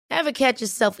Ever catch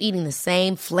yourself eating the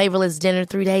same flavorless dinner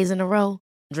 3 days in a row?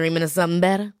 Dreaming of something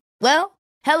better? Well,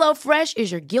 HelloFresh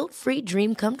is your guilt-free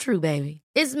dream come true, baby.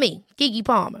 It's me, Keke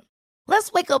Palmer.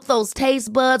 Let's wake up those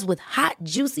taste buds with hot,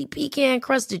 juicy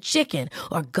pecan-crusted chicken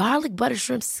or garlic butter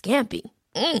shrimp scampi.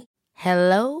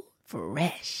 Hello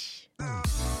Fresh.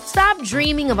 Stop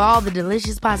dreaming of all the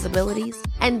delicious possibilities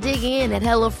and dig in at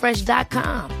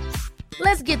HelloFresh.com.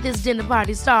 Let's get this dinner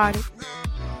party started.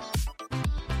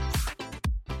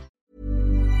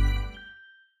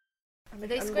 I'm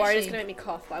worried it's going to make me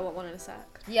cough, but I want one in a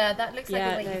sec. Yeah, that looks like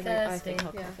it makes you thirsty. I think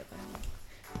I'll cough it then.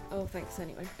 Oh, thanks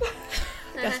anyway.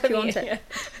 That's what you want it.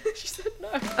 She said no.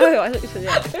 Oh, I thought you said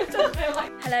yeah.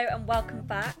 Hello and welcome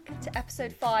back to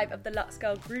episode 5 of the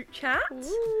LUXEGIRL group chat.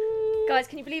 Ooh. Guys,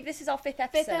 can you believe this is our 5th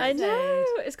episode? I know,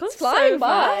 it's gone flying so by.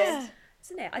 fast.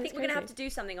 Isn't it? I think we're going to have to do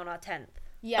something on our 10th.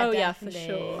 Yeah, oh definitely. yeah,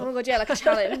 for sure. Oh my god, yeah, like a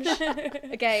challenge,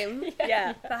 a game.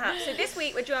 Yeah, perhaps. So this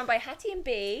week we're joined by Hattie and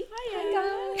B.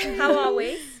 Hi guys. How are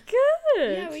we?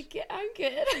 Good. Yeah, I'm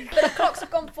good. But the clocks have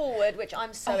gone forward, which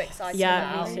I'm so excited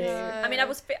about. Me too. I mean,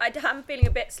 I'm feeling a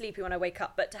bit sleepy when I wake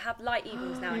up, but to have light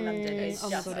evenings now in London is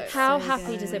just God, it's How so happy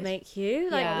good. does it make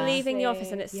you? Like Yeah. leaving the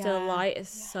office and it's still Yeah. light is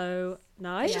so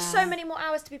nice. It's just so many more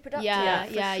hours to be productive. Yeah,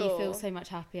 for yeah, you sure. feel so much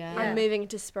happier. Yeah. I'm moving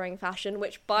into spring fashion,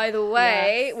 which, by the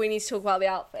way, we need to talk about the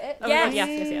outfit. Oh, yes.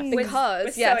 Yes. We're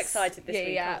Because so excited this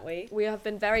week, aren't we? We have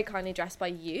been very kindly dressed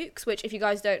by Ukes, which, if you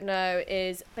guys don't know,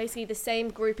 is basically the same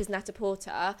group as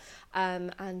Net-a-Porter,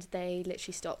 and they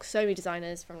literally stock so many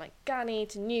designers from like Ganni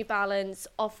to New Balance,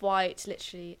 Off-White,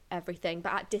 literally everything,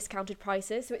 but at discounted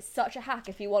prices. So it's such a hack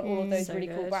if you want all of those So really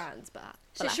cool good. brands. But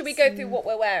So should we go through what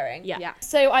we're wearing? Yeah.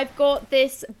 So I've got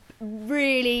this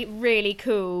really, really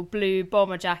cool blue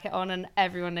bomber jacket on, and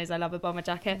everyone knows I love a bomber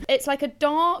jacket. It's like a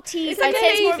dark teal. It's like I'd say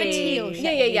it's more of a navy. teal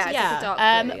shade. Yeah. It's like a dark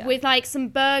blue, yeah. With like some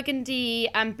burgundy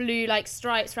and blue like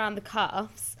stripes around the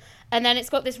cuffs, and then it's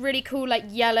got this really cool like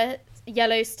yellow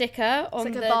sticker on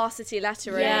It's like the a varsity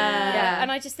lettering. yeah.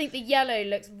 And I just think the yellow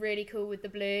looks really cool with the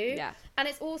blue. Yeah. And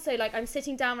it's also like, I'm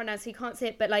sitting down right now so you can't see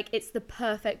it, but like it's the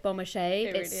perfect bomber shape.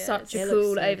 It It's really such is. a It cool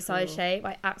looks so oversized cool. shape.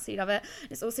 I absolutely love it.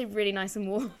 It's also really nice and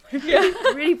warm.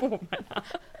 It's really warm right now,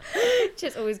 which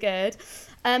is always good.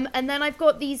 And then I've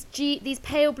got these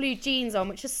pale blue jeans on,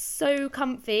 which are so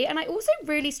comfy. And I also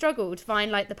really struggle to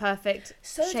find like the perfect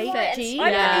So do shape I. And jeans.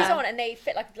 I put these on and they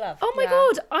fit like a glove. Oh my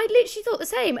god, I literally thought the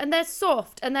same. And they're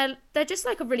soft and they're just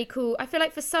like a really cool, I feel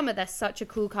like for summer they're such a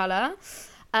cool colour.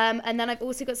 And then I've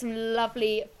also got some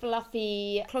lovely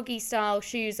fluffy cloggy style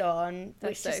shoes on, That's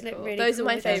which so just look cool. really Those cool are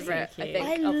my with them. favourite, I think.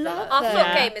 I of love the- Our them. foot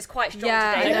Yeah. game is quite strong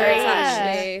Yeah, today. I know, Yeah.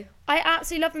 actually. I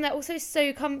absolutely love them. They're also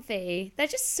so comfy. They're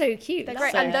just so cute. They're Love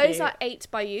great, them. and those are 8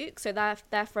 by Ukes, so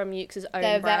they're from Ukes' own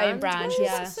They're brand. their own brand, Which is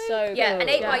yeah. so Yeah, good. and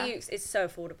 8 by Ukes is so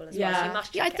affordable as well. So you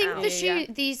must check Yeah, I it think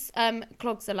out. these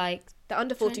clogs are like They're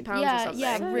under £40 or yeah, something.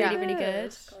 yeah, really, really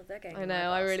good. God, they're getting I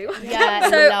know, I really want Yeah,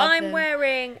 So love I'm them.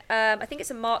 wearing, I think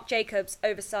it's a Marc Jacobs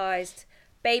oversized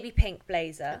baby pink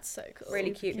blazer. That's so cool.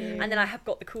 Really cute. And then I have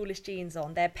got the coolest jeans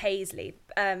on. They're paisley,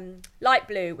 light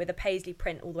blue with a paisley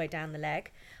print all the way down the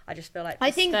leg. I just feel like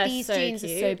I think They're these so jeans are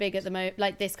so cute. big at the moment,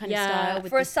 like this kind Yeah. of style. With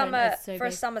for a this print summer is so for a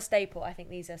big. summer staple, I think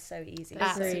these are so easy.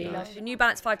 Absolutely So love nice. New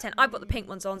Balance 510. I've got the pink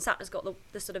ones on. Satna's got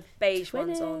the sort of beige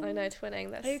ones on. I know, twinning.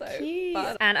 That's So so cute.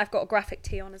 fun. And I've got a graphic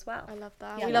tee on as well. I love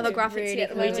that. Yeah, we love a that's graphic really tee at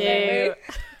the cool. moment. We don't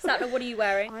we? Satna, what are you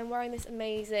wearing? I'm wearing this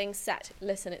amazing set.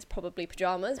 Listen, it's probably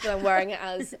pajamas, but I'm wearing it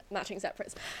as matching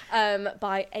separates.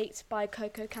 By 8 by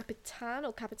Coco Capitan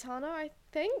or Capitano, I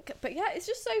think. But yeah, it's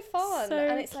just so fun, So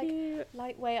and it's cute. like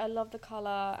lightweight. I love the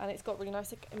colour, and it's got really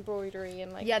nice like, embroidery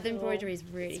and like. Yeah, the little- embroidery is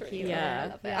really it's cute. Yeah. I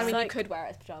love it. Yeah. I mean, It's you like- could wear it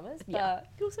as pajamas, but Yeah.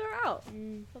 you also wear it out.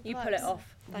 Love You the pull it vibes.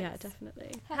 off. Yeah, Thanks.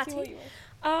 definitely. Hattie, what are you wearing?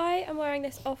 I am wearing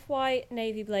this off-white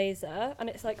navy blazer, and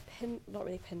it's like not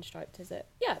really pinstriped, is it?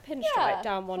 Yeah, pinstriped Yeah.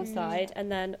 down one side,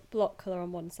 and then block colour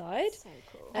on one side. So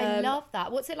cool. I love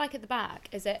that. What's it like at the back?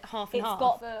 Is it half and It's half?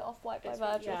 got the off-white by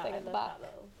Virgil yeah, thing I at the love back.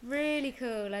 Really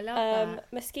cool. I love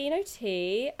that. Moschino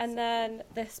tee, and then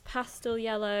this pastel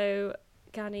yellow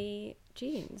Ganni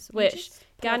jeans, which just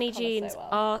pull off Ganni colour so jeans well.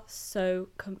 are so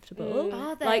comfortable.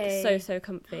 Are Like they? so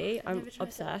comfy. I'm never tried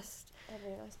obsessed.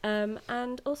 Really nice.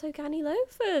 And also Ganni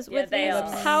loafers Yeah, with they these.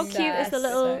 are. How cute is the They're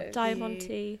little so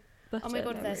diamante button? Oh my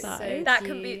God, on they're the so side? That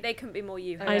cute. they couldn't be more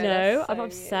you. I know, know. they're I'm so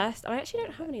obsessed. I actually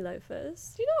don't have any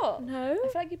loafers. Do you not? No. I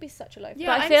feel like you'd be such a loafer. Yeah,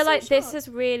 But I I'm feel so like this shocked. has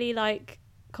really like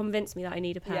convinced me that I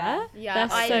need a pair. Yeah,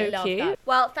 They're I so love cute. that.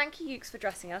 Well, thank you, Ukes, for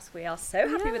dressing us. We are so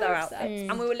happy with our outfits,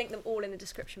 and we will link them all in the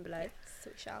description below. So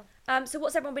we shall. So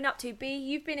what's everyone been up to? B,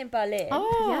 you've been in Berlin.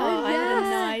 Oh, I had a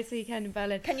nice weekend in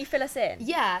Berlin. Can you fill us in?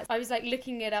 Yeah, I was like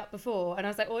looking it up before, and I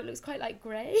was like, oh, it looks quite like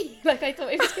grey. Like I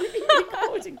thought it was going to be really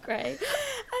cold and grey, and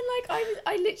like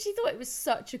I literally thought it was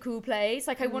such a cool place.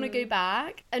 Like I want to go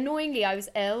back. Annoyingly, I was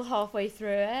ill halfway through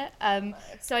it,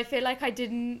 so I feel like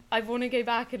I want to go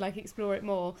back and like explore it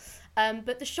more.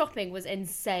 But the shopping was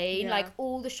insane. Yeah. Like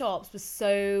all the shops were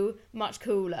so much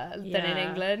cooler than in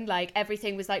England. Like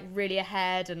everything was like really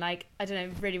ahead and like, I don't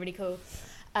know, really, really cool.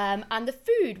 And the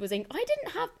food was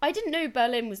I didn't know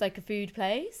Berlin was like a food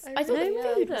place. I thought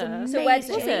the food was amazing. So where did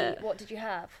you eat? What did you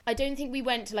have? I don't think we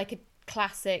went to like a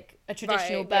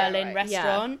traditional Right, yeah, Berlin right.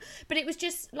 restaurant, but it was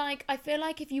just like, I feel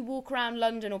like if you walk around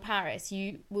London or Paris,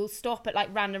 you will stop at like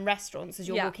random restaurants as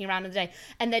you're walking around in the day,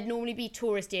 and they'd normally be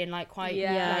touristy and like quite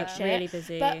like shit. really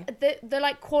busy. But the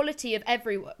like quality of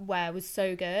everywhere was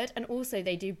so good, and also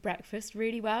they do breakfast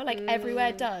really well. Like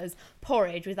everywhere does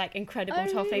porridge with like incredible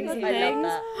toppings and I things.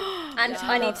 love that. And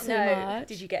I need to so know, much.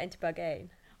 did you get into Berghain?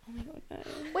 Oh my god, no.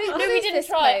 Wait, No, we didn't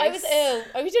try. I was ill.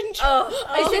 Oh, we didn't try.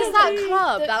 Is this that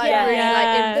club that like really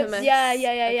like infamous?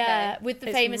 Yeah. With the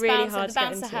It's famous really bouncer. hard The to get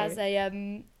bouncer into. has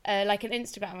a like an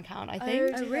Instagram account, I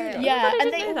think. Oh, really? Yeah, and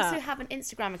didn't they know also that. have an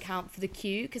Instagram account for the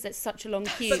queue because it's such a long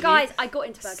queue. But guys, I got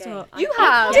into Berghain. Stop. You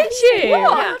have? Did you?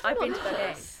 Yeah, I've been to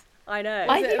Berghain. I know.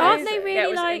 I think Aren't they Yeah, it really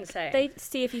was like, insane. they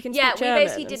see if you can Yeah, speak we German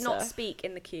basically and did not stuff? speak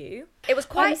in the queue. It was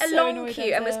quite I'm a so long annoyed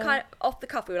queue, and was as kind of off the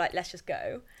cuff. We were like, let's just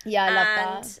go. Yeah, I love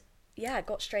And that. yeah, I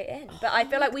got straight in. But I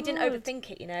feel like we didn't God. overthink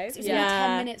it, you know? It was Yeah. only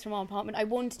 10 minutes from our apartment. I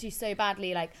wanted to so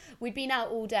badly. Like, we'd been out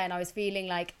all day and I was feeling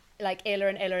like iller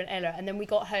and iller and iller. And then we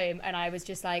got home and I was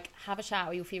just like, have a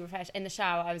shower, you'll feel refreshed. In the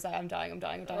shower, I was like, I'm dying.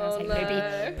 I was like,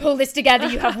 maybe pull this together.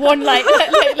 You have one night,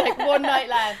 like 1 night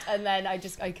left. And then I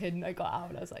couldn't. I got out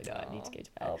and I was like, no, I need to go to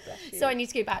bed. Oh, bless you. So I need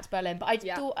to go back to Berlin. But I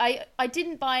thought, I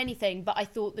didn't buy anything, but I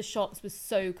thought the shops were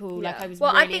so cool. Like, I was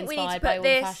Well, really I think we need to inspired by put all the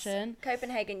this fashion.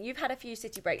 Copenhagen. You've had a few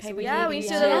city breaks. So we Copenhagen, we need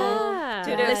should to have-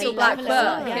 do Yeah. a little Black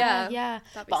black book, book. yeah.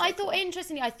 But so I thought,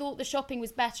 interestingly, I thought the shopping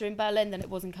was better in Berlin than it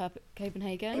was in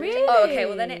Copenhagen. Really? Oh, okay.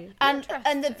 Well, then it.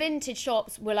 And the vintage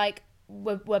shops were like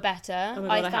were better. Oh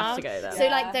my God, I have found. to go there. So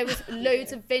like there was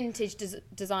loads of vintage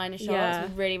designer shops Yeah.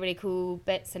 with really, really cool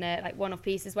bits in it, like one-off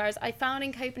pieces. Whereas I found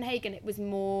in Copenhagen it was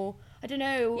more, I don't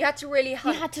know. You had to really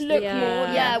hunt. You had to look Yeah.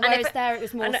 more, Yeah. And Whereas if- there it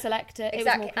was more and- selected. Exactly. It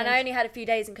was more And I only had a few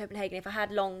days in Copenhagen. If I had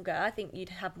longer, I think you'd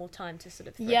have more time to sort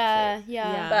of thrift yeah.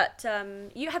 Yeah. But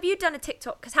have you done a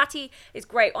TikTok? Because Hattie is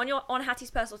great on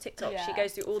Hattie's personal TikTok. She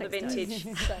goes through all the vintage,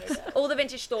 all the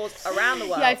vintage stores around the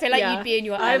world. Yeah, I feel like Yeah. you'd be in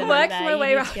your I element worked there. my You way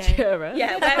need around to go. Europe.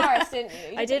 Yeah, Paris, didn't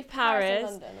you? I did Paris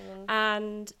and London, and then-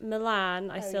 and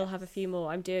Milan. I still have a few more.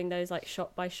 I'm doing those like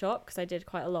shop by shop because I did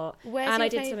quite a lot. Where's and your I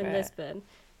did some in favourite? Lisbon.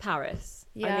 Paris.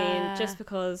 I Yeah. mean, just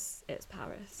because it's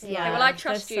Paris. Yeah. Okay, well, I There's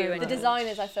trust so you. And much. The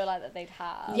designers, I feel like that they'd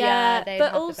have. Yeah, they'd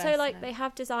but have the also best like in it. they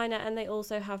have designer and they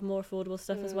also have more affordable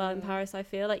stuff as well in Paris. I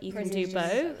feel like you can do Pretty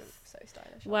both. So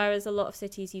stylish. Whereas a lot of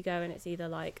cities you go and it's either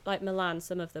like Milan,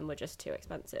 some of them were just too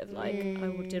expensive. Like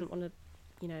didn't want to,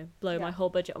 blow my whole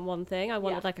budget on one thing. I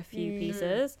wanted like a few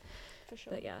pieces. For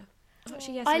sure. But yeah.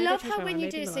 Actually, yes, I maybe love choose how my when one, you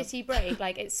maybe do a Milan. city break,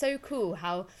 like it's so cool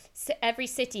how every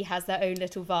city has their own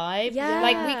little vibe. Yeah.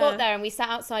 Like we got there and we sat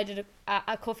outside at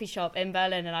a coffee shop in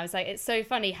Berlin, and I was like, it's so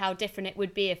funny how different it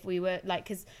would be if we were like,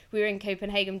 because we were in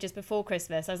Copenhagen just before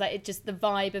Christmas. I was like, it just the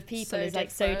vibe of people So is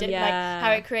like so different. different. Yeah. Like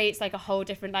how it creates like a whole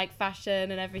different like fashion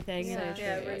and everything. So and- true.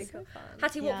 Yeah, really So fun.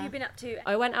 Hattie, what have Yeah. you been up to?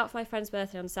 I went out for my friend's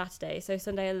birthday on Saturday, so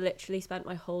Sunday I literally spent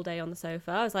my whole day on the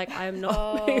sofa. I was like, I am not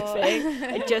Oh. moving.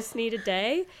 I just need a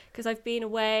day because I've been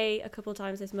away a couple of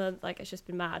times this month. Like it's just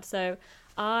been mad. So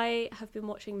I have been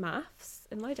watching Maths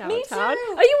in my downtown. too. Are you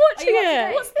watching Are you watching it?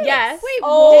 it? What's this? Yes. Wait,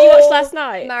 Did you watch last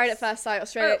night? Married at First Sight,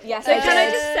 Australia. Yes, so I can I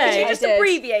did. just Did say- you just I did.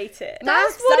 abbreviate it?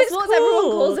 Maths, That's what that's it's what called.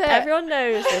 everyone calls it. Everyone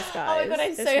knows this, guys. Oh my god, I'm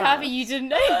It's so Maths. happy you didn't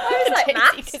know. I was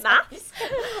like, maths.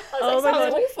 Oh my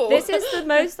sounds god, awful. this is the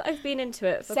most I've been into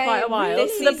it for Same. quite a while.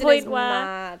 This To the season point is where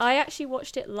mad. I actually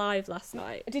watched it live last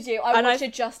night. Did you? I And watched I've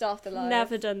it just after live.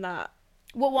 Never done that.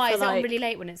 Well, why For, is it on like- really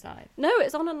late when it's live? No,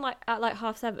 it's on at like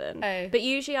 7:30. Oh. But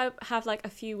usually I have like a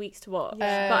few weeks to watch.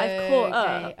 Yeah. But I've caught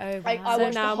up. Okay. Oh, I right. watched So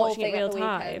the now I'm whole watching it thing real at the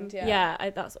time. weekend, Yeah,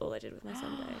 that's all I did with my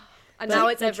Sunday. And But now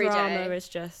it's the every drama day. is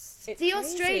just. It's The crazy.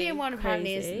 Australian one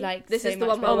apparently Crazy. is like This so is the much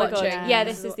one we're Oh my watching. god! Yeah,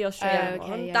 this is the Australian okay,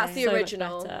 one. yeah, That's the yeah. So much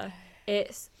original. better.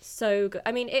 It's so good.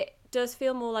 I mean, it does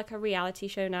feel more like a reality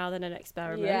show now than an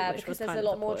experiment. Yeah, which because was there's kind a of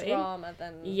lot the more point. drama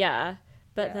than. Yeah,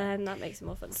 But then that makes it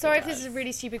more fun. Sorry if this is a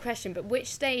really stupid question, but which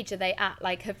stage are they at?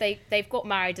 Like, they've got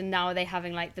married and now are they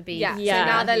having like the beef? Yeah. So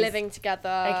now they're living together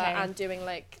and doing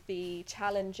like the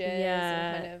challenges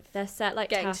and kind of they're set like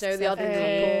getting to know the tasks other every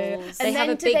week. couples. They And have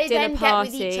then a do big they dinner then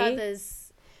party. get with each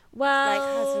other's Well, like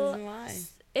husbands and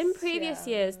wives? in previous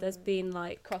years, there's been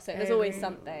like crossover. There's always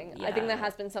something. I think there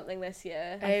has been something this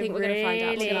year. I think we're gonna find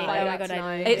out Really? tonight. Oh my God, I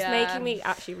know. It's making me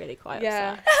actually really quite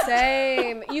upset.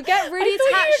 Same. You get really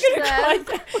attached to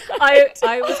them.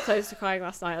 I was close to crying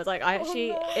last night. I was like,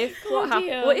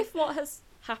 if what has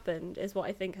happened is what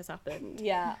I think has happened.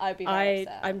 Yeah, I'd be very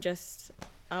upset. I'm just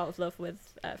out of love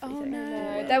with everything. Oh,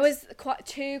 no. There was quite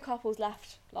 2 couples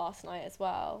left last night as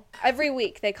well. Every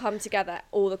week they come together,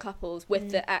 all the couples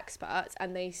with the experts,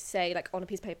 and they say like on a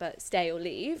piece of paper, stay or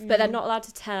leave. But they're not allowed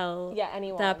to tell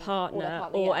anyone their partner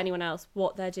or anyone else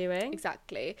what they're doing.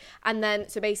 Exactly. And then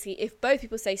so basically if both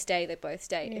people say stay, they both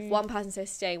stay. If one person says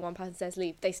stay, one person says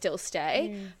leave, they still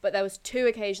stay. But there was 2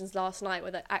 occasions last night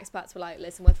where the experts were like,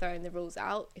 listen, we're throwing the rules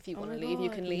out. If you want to leave, you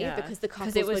can leave. Yeah. Because the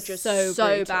couples it was were just so so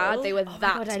brutal. bad. They were that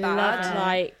God, I love bad. it.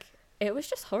 Like, it was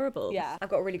just horrible. Yeah. I've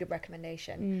got a really good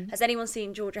recommendation. Has anyone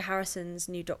seen Georgia Harrison's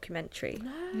new documentary?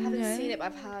 I haven't seen it, but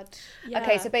I've had.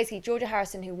 Okay, so basically Georgia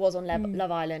Harrison, who was on Love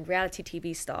Island, reality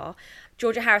TV star,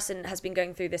 Georgia Harrison has been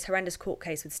going through this horrendous court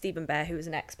case with Stephen Bear, who was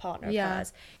an ex-partner of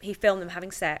hers. He filmed them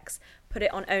having sex, put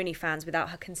it on OnlyFans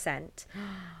without her consent,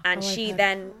 and she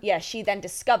then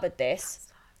discovered this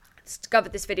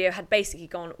video had basically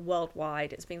gone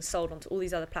worldwide. It's being sold onto all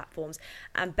these other platforms,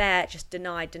 and Bear just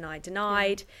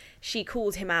denied. She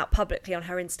called him out publicly on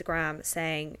her Instagram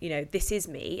saying, you know, this is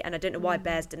me, and I don't know why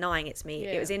Bear's denying it's me.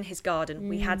 It was in his garden,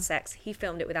 we had sex, he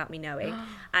filmed it without me knowing,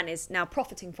 and is now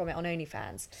profiting from it on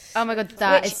OnlyFans. Oh my God,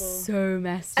 that is so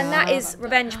messed up. And that is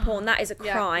revenge porn. That is a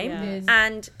crime,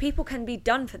 and people can be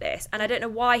done for this. And I don't know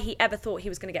why he ever thought he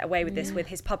was going to get away with this with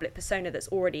his public persona that's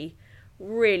already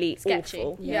really Sketchy.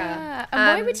 awful. Yeah.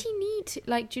 And why would he need to,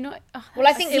 like, do you know? Well,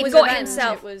 I think It he was got revenge.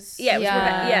 himself. It was- Yeah, it was Yeah.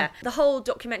 revenge. Yeah. The whole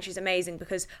documentary is amazing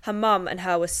because her mum and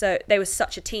her they were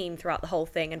such a team throughout the whole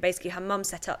thing. And basically, her mum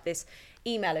set up this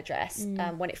email address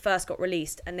when it first got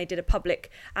released, and they did a public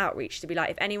outreach to be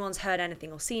like, if anyone's heard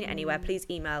anything or seen it anywhere, please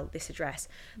email this address.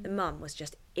 The mum was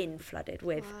just flooded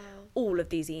with all of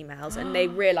these emails, and they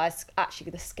realised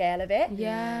actually the scale of it.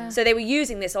 Yeah. So they were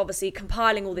using this, obviously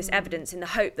compiling all this evidence in the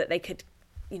hope that they could,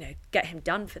 you know, get him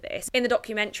done for this. In the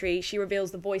documentary, she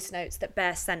reveals the voice notes that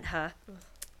Bear sent her.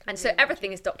 And so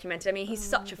everything is documented. I mean, he's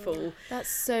such a fool. That's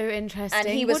so interesting. And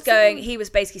he was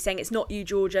basically saying, it's not you,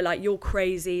 Georgia, like, you're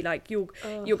crazy, like, you're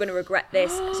going to regret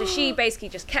this. So she basically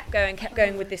just kept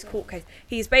going with this court case.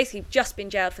 He's basically just been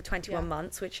jailed for 21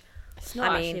 months, which, It's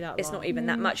not actually that it's long. not even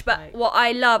that much. But what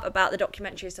I love about the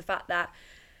documentary is the fact that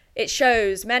it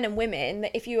shows men and women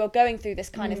that if you are going through this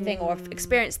kind of thing or have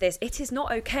experienced this, it is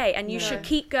not okay, and you should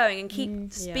keep going and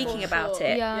keep speaking about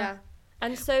it. Yeah.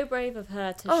 And so brave of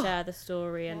her to share the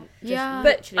story and just Yeah.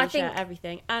 But literally I think- share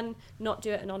everything and not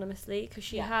do it anonymously, because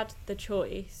she had the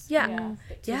choice Yeah.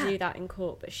 to do that in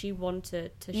court, but she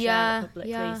wanted to share Yeah, it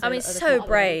publicly. yeah. So I mean, that other so people-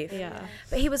 brave. Yeah.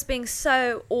 But he was being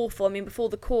so awful. I mean, before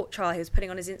the court trial, he was putting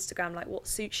on his Instagram, like, what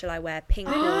suit shall I wear? Pink.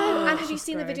 And have you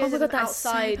seen the videos Oh my of God, them that's so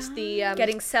outside bad. the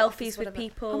Getting selfies with whatever.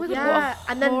 people. Oh my God, Yeah, what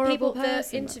a and then people, horrible the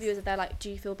person. interviewers are there like,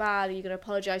 do you feel bad? Are you going to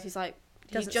apologise? He's like,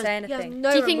 Doesn't just, say he has anything.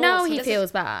 no Do you think now remorse. he doesn't-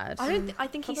 feels bad? I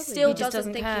think he Probably. still He just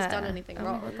doesn't think he's care. done anything Oh my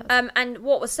wrong. God, that's- And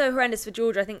what was so horrendous for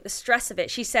Georgia, I think the stress of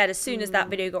it, she said as soon as that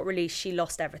video got released, she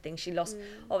lost everything. She lost,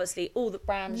 obviously, all the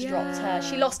brands dropped her.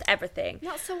 She lost everything.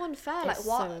 That's so unfair. Like It's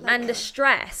what? so Like, And the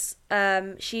stress,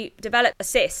 she developed a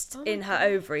cyst in her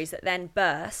ovaries that then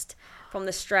burst from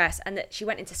the stress, and that she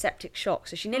went into septic shock,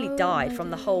 so she nearly died from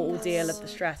the whole ordeal of the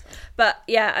stress. But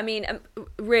yeah, I mean,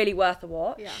 really worth a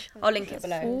watch. Yeah. I'll link it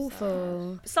below.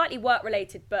 Awful. Slightly work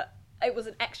related, but it was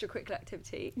an extracurricular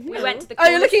activity. We went to the Oh,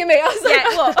 you're looking at me. I was like,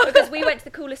 yeah, what? Because we went to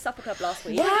the coolest supper club last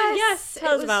week. Yes,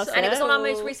 tell us about it. And it was on our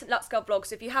most recent LUXEGIRL vlog,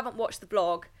 so if you haven't watched the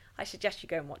vlog, I suggest you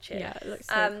go and watch it. Yeah, it looks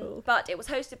so cool. But it was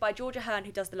hosted by Georgia Hearn,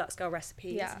 who does the LUXEGIRL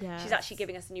recipes. Yeah. She's Yes. actually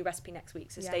giving us a new recipe next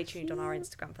week, so stay tuned on our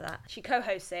Instagram for that. She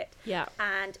co-hosts it. Yeah.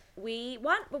 And we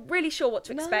weren't really sure what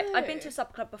to expect. No. I've been to a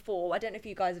supper club before. I don't know if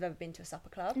you guys have ever been to a supper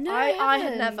club. No, I had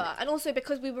haven't. never. And also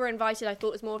because we were invited, I thought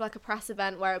it was more of like a press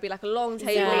event where it would be like a long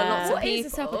table Yeah. and lots of What people.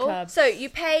 is a supper club? So you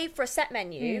pay for a set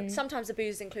menu. Sometimes the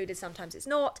booze is included, sometimes it's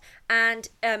not, and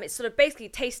it's sort of basically a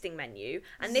tasting menu.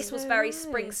 And this was very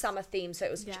spring summer themed. So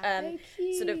it was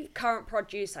sort of current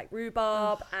produce like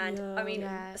rhubarb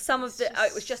some of the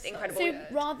it was just incredible. So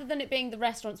rather than it being the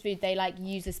restaurant's food, they like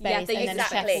use a space and then a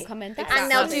chef will come in.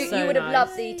 And they'll do. You would have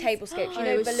loved the tablescapes. You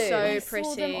know, Baloo. So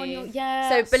pretty.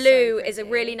 So Baloo is a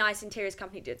really nice interiors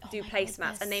company to do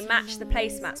placemats, and they match the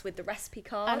placemats with the recipe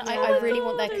cards. And I really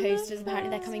want their coasters. Apparently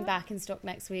they're coming back in stock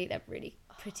next week. They're really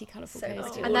pretty colourful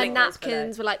coasters. And their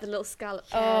napkins were like the little scallop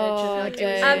edge.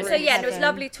 So there was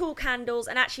lovely tall candles,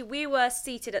 and actually we were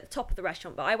seated at the top of the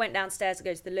restaurant, but I went downstairs to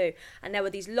go to the loo, and there were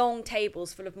these long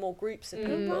tables full of more groups of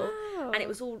people, and it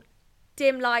was all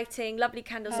dim lighting, lovely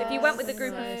candles. So if you went with a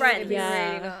group of friends, really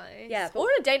nice. Yeah, or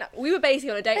on a date night. We were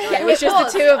basically on a date night. It was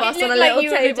just the two of us on a little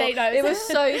table. It was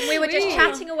so. We were just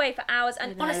chatting away for hours,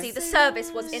 and honestly, the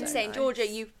service was insane. Nice. Georgia,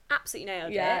 you absolutely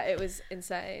nailed it. Yeah, it was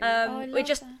insane. We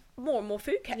just more and more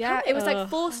food kept coming. It was like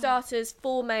 4 starters,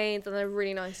 4 mains, and a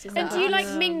really nice dessert. And do you like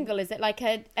mingle? Is it like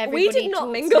a everybody? We did not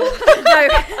mingle. No,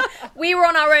 we were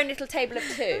on our own little table of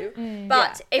 2.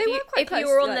 But if you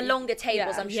were on the longer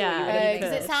tables, I'm sure you would have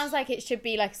because it sounds like it should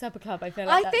be like a supper club. I feel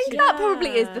like I think that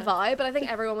probably is the vibe, but I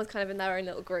think everyone was kind of in their own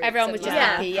little group. Everyone was just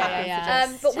happy.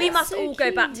 Yeah. But we must all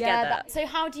go back together. So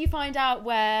how do you find out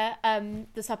where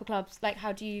the supper clubs? Like,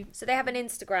 how do you? So they have an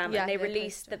Instagram, and they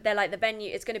release that they're like the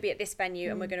venue. It's going to be at this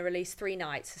venue, and we're going to release 3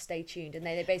 nights. So stay tuned, and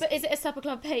they basically. But is it a supper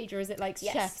club page, or is it like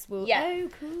chefs will? Yeah. Oh,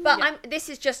 cool. But this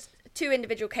is just 2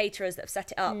 individual caterers that have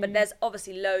set it up, but there's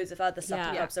obviously loads of other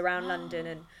supper clubs around London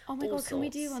and. Oh my god, can we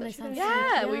do one?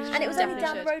 Yeah, and it was only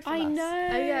down the road from us. I know.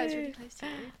 Oh yeah, it was really close to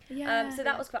you. Yeah. So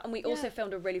that was fun, and we also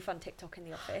filmed a really fun TikTok in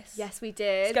the office. Yes, we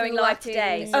did. It's going live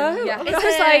today. Oh, yeah. I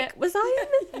was like, was I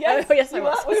in the... Yes, I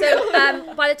was.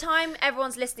 So by the time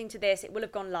everyone's listening to this, it will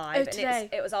have gone live, and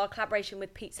it was our collaboration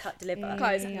with Pizza Hut Deliver.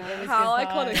 Guys, how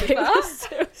iconic is that?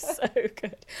 It was so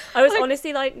good. I was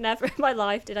honestly like, never in my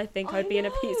life did I think I'd be in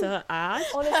a Pizza Hut ad.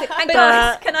 Honestly, and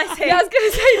guys, can I say? Yeah, I was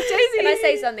going to say, Daisy. Can I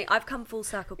say something? I've come full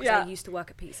circle because I used to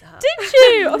work at Pizza Hut. Did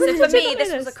you? So for me,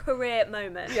 this was a career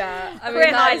moment. Yeah, I mean,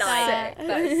 career that's highlight. sick.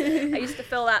 That's sick. I used to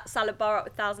fill that salad bar up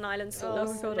with Thousand Island sauce.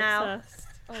 Oh my God, now. obsessed.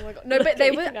 Oh my god. No, but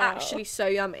they were actually so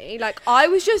yummy. Like, I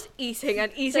was just eating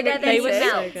and eating and they eating. were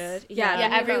so good. Yeah,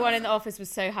 everyone in the office was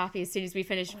so happy as soon as we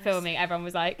finished filming. Everyone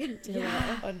was like,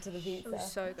 onto the pizza. It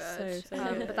was so good. So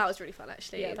good. But that was really fun,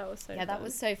 actually. Yeah, that was so fun. That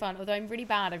was so fun. Although I'm really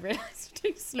bad, I realised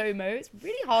doing slow-mo. It's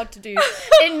really hard to do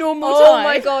in normal time. Oh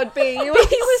my god, B.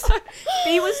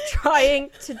 B was trying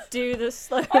to do the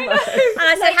slow-mo. And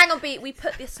I said, hang on, B, we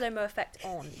put the slow-mo effect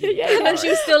on. And then she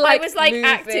was still like, I was like moving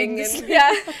acting.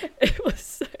 Yeah. It was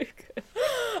so good.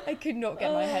 I could not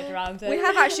get my head around it. We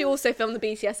have actually also filmed the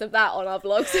BTS of that on our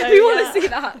vlog, so if you want to see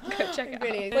that, go check it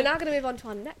out. We're now going to move on to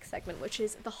our next segment, which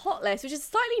is the hot list, which is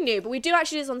slightly new, but we do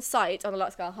actually do this on site on the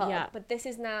LUXEGIRL Hub. Yeah. But this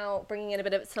is now bringing in a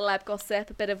bit of celeb gossip,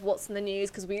 a bit of what's in the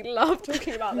news, because we love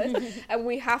talking about this. And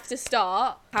we have to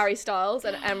start Harry Styles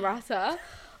and EmRata.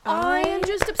 I am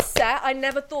just upset. I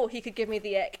never thought he could give me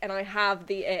the ick, and I have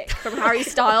the ick from Harry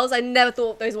Styles. I never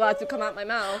thought those words would come out my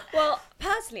mouth. Well,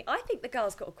 personally, I think the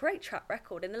girl's got a great track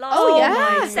record. In the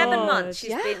last 7 months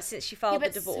she's been since she filed the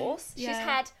divorce. She's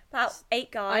had about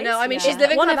 8 guys. I know. I mean, she's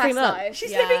living her best life.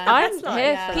 She's living her best life.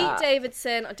 Here for Pete that.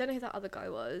 Davidson. I don't know who that other guy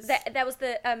was. There was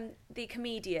the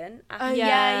comedian.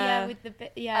 With the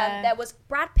there was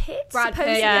Brad Pitt. Brad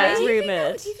Pitt, yeah, Do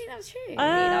rumoured. you think that was true?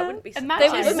 I wouldn't be surprised. They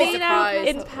I were wouldn't be seen out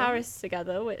surprised. in Paris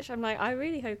together, which I'm like, I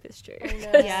really hope it's true.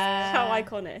 Yeah. How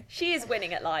iconic. She is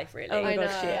winning at life, really. Oh my I God,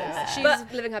 know. she is. She's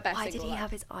But living her best. Why did single he life.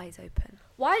 have his eyes open?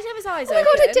 Why did he have his eyes Oh my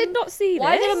open? God, I did not see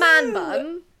Why this. did a man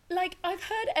bun? Like, I've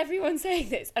heard everyone saying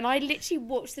this, and I literally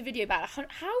watched the video back. How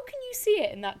can you see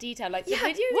it in that detail? Like, the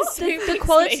video is so the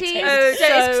quality pixelated. is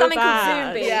it's something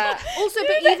bad. called Zoom. Yeah. Also,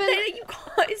 but No, even you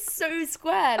can't. It's so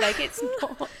square. Like, it's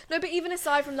not. no, but even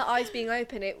aside from the eyes being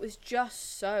open, it was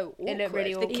just so awkward. It looked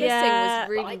really The awkward. kissing Yeah. was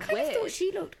really I kind weird. of thought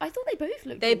she looked. I thought they both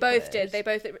looked. They both awkward.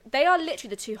 did. They are literally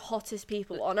the 2 hottest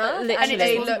people on earth, Literally. and And it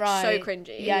they just look wasn't so right.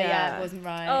 cringy. Yeah, it wasn't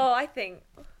right. Oh, I think.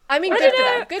 I mean, I good don't for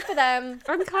know. them. Good for them.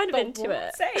 I'm kind of into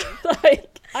it. Same.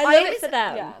 Like, I love it's- it for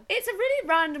them. yeah. It's a really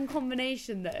random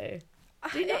combination, though. It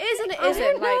is and it I isn't.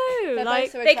 don't Like, know. they're Like,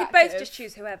 both so They could both attractive. just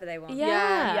choose whoever they want.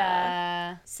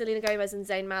 Yeah. Selena Gomez and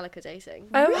Zayn Malik are dating.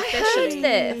 Oh, I Officially. heard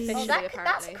this. Officially, That's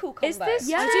apparently. a cool combo. Is this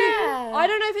Yeah. I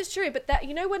don't know if it's true, but that,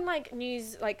 you know, when like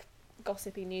news, like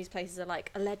gossipy news places are like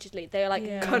allegedly, they are like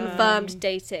Yeah. confirmed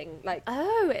dating. Like,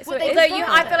 Oh, it's Well, it they- is Although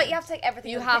I feel like you have to take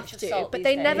everything you with a have pinch of to, salt but these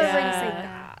they days. never really Yeah. say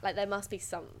that. Like, there must be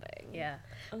something. Yeah.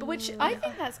 But which I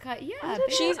think that's kind of,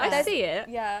 I see it.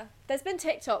 Yeah, there's been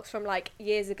TikToks from like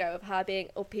years ago of her being,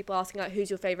 or people asking like, who's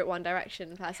your favourite One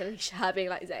Direction person, and her being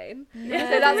like Zayn. Yeah.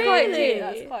 So that's quite Really? cute.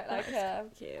 That's quite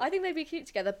like cute. I think they'd be cute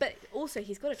together. But also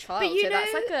he's got a child, But you so know-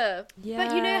 that's like a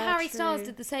But you know Harry true. Styles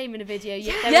did the same in a video.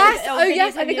 Yes! Oh,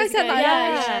 yes, I think I said that.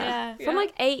 Yeah. From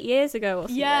like 8 years ago or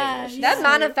something. Yeah. they're So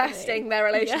manifesting their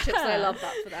relationships, and I Yeah. love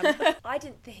that for them. I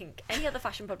didn't think any other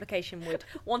fashion publication would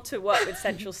want to work with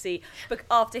Central C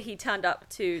after he turned up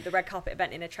to the red carpet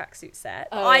event in a tracksuit set.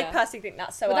 Oh, I yeah. personally think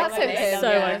that's so But that's so iconic. him, So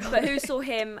yeah. iconic. But who saw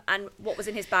him and what was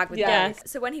in his bag with Yes. him?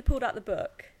 So when he pulled out the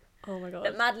book Oh my god.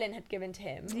 that Madeline had given to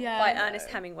him Yeah. by Ernest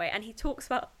Hemingway, and he talks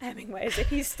about Hemingway as if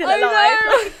he's still I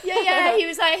alive. know. Yeah, he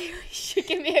was like, you should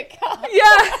give me a card.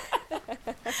 Yeah.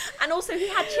 And also he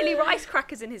had chili rice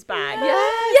crackers in his bag.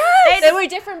 Yes. They were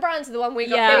different brands to the one we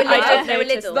got. Yeah, they were I little. did They were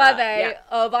notice little. Were they? Yeah.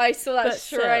 Oh, but I saw that But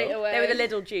straight still, away. They were the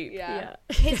little dupe. Yeah.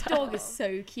 His dog is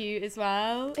so cute as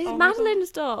well. It's Oh my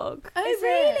Madeline's dog. God. Oh, Is it?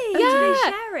 really? Oh, do they Yeah.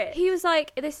 share it? He was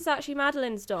like, this is actually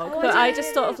Madeline's dog. Oh, but I I didn't just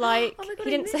know sort of like, Oh my God,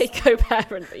 he I didn't say missed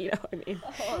co-parent, but you know what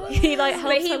I mean. He like helped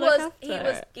But he her look was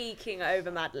after it. geeking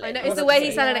over Madeline. I know. It's the wasn't way he?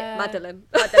 he said Yeah. it. Madeline.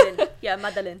 Madeline. Yeah,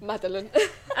 Madeline. Madeline.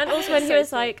 And also when he So was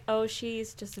sweet. like, oh,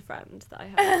 she's just a friend that I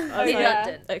have. I was In like,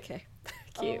 London. okay,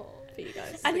 cute Oh. for you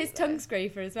guys. And his tongue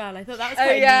scraper as well. I thought that was Oh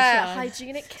quite yeah, niche.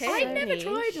 hygienic kiss. I'd never niche.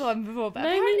 tried one before, but No,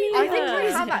 me apparently neither. I think I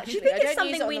it's have amazing. actually. Do you think I it's don't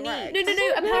something use it on we the need? regs. No,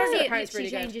 Yeah, apparently it apparently it's literally really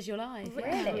good. changes your life.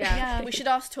 Really? Yeah. We should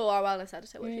ask to our wellness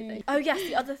editor what do you think. Oh yes,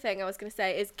 the other thing I was going to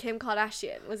say is Kim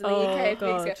Kardashian was in the UK a few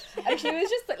weeks ago, and she was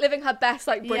just like living her best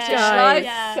like British Yeah, life.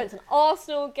 yeah. She went to an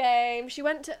Arsenal game. She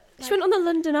went to. She went on the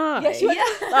London Eye. Yeah, she went.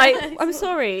 Like, I'm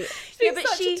sorry. Yeah, but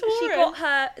such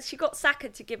a she got Saka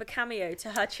to give a cameo to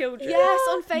her children. Yes,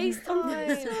 on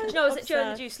FaceTime. No, I was at Joe and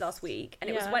the Obsessed. Juice last week, and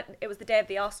it was Yeah. when it was the day of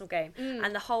the Arsenal game,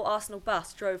 and the whole Arsenal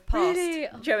bus drove past Really?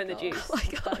 Joe and the Juice. Oh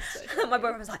my god. My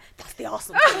boyfriend was like, "That's the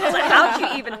Arsenal team." I was like, "How do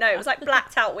you even know?" It was like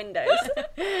blacked out windows.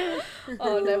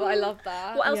 Oh no, but I love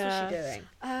that. What else Yeah. was she doing?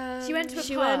 She went to a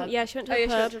She pub. went, yeah, she went to Oh, a yeah,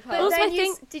 she went pub. to a pub. But But also, then I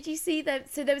think did you see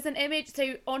that? So there was an image.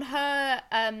 So on her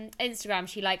Instagram,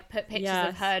 she like put pictures Yes.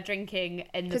 of her drinking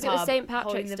in the pub. because it was St. holding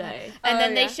Patrick's the pub. Day. And Oh,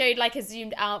 then they yeah. showed like a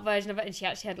zoomed out version of it, and she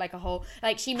actually had like a whole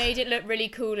like she made it look really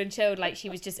cool and chilled, like she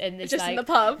was just in this Just like in the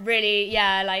pub. really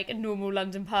like a normal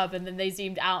London pub, and then they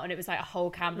zoomed out and it was like a whole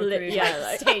camera crew Yeah,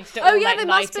 like- staged it Oh all, yeah, like, they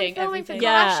must have been lighting, filming for everything.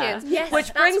 Yeah. Kardashians. Yes, Which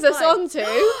that's brings us right. on to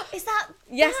Is that?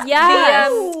 yes, Yes.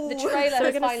 the trailer So we're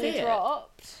has gonna finally see it.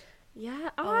 dropped. Yeah,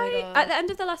 my God. at the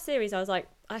end of the last series, I was like,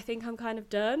 I think I'm kind of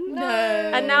done. No.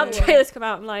 And now the trailer's come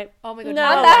out, I'm like, Oh my god, No.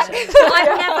 now I'm it's-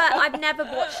 I've never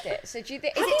watched it. So do you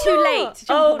think? Is it too late? To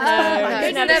jump Oh, on no. Spotify?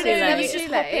 It's never too late. You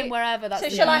just hop in wherever. That's So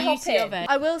the shall I hop beauty in? of it.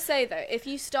 I will say though, if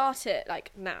you start it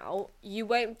like now, you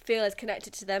won't feel as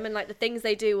connected to them, and like the things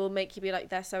they do will make you be like,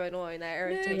 they're so annoying, they're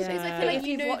irritating. Because I Yeah. feel But like if you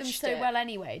you've know them watched so it- well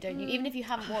anyway, don't you? Even if you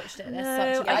haven't watched it, there's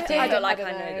No, such a I good think- I don't like I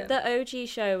I don't know know. them. the OG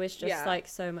show is just Yeah. like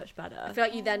so much better. I feel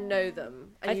like you then know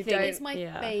them, and I you think don't. It's my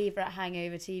Yeah. favourite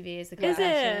hangover TV is the Is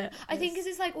Kardashians. it? I think because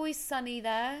it's like always sunny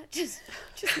there. Just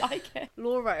like it.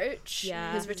 Law Roach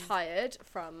Yeah. has retired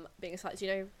from being a stylist. Do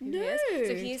you know who he No. is?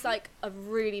 So he's like a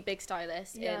really big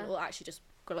stylist Yeah. in, well, actually just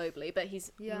globally, but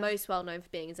he's Yeah. most well known for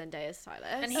being Zendaya's stylist.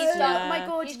 And Oh, he's done. my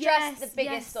god, He's yes, dressed the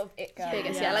biggest yes. sort of it girl.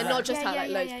 Biggest, Yeah. yeah, like not just Yeah, her, yeah, like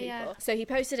yeah, loads yeah, of yeah. people. So he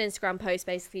posted an Instagram post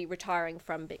basically retiring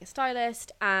from being a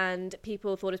stylist, and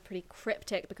people thought it was pretty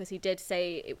cryptic because he did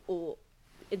say it, or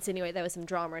insinuate there was some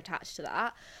drama attached to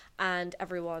that, and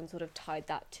everyone sort of tied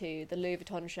that to the Louis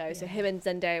Vuitton show. So him and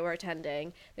Zendaya were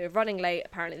attending. They were running late,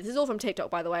 apparently. This is all from TikTok,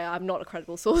 by the way. I'm not a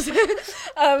credible source.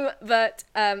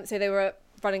 So they were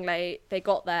running late. They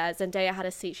got there. Zendaya had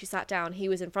a seat. She sat down. He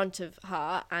was in front of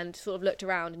her and sort of looked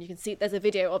around, and you can see there's a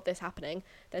video of this happening.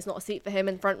 There's not a seat for him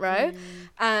in front row,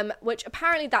 which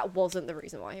apparently that wasn't the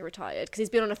reason why he retired, because he's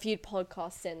been on a few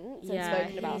podcasts since and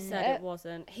spoken about he said it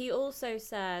wasn't. He also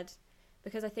said,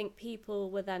 because I think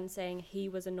people were then saying he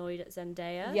was annoyed at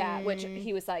Zendaya. Yeah, which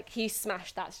he was like, he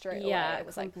smashed that straight away. Yeah, It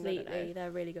was completely. like, no.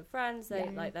 They're really good friends. They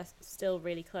like they're still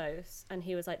really close. And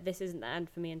he was like, "This isn't the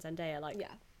end for me and Zendaya. Like, Yeah.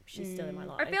 she's still in my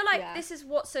life." I feel like Yeah. this is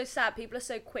what's so sad. People are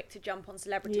so quick to jump on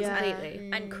celebrities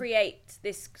Completely. and create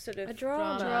this sort of A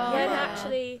drama. Drama. Yeah, and Yeah.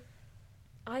 actually,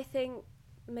 I think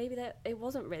maybe that it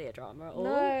wasn't really a drama at all.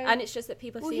 No. And it's just that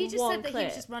people Well, see he just one said that clip. he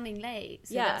was just running late.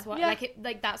 So Yeah. that's what, Yeah.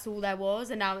 like that's all there was,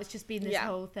 and now it's just been this Yeah.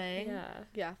 whole thing. Yeah.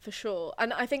 Yeah, for sure.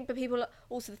 And I think, but people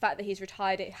also, the fact that he's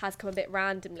retired, it has come a bit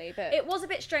randomly, but It was a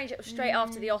bit strange. It was straight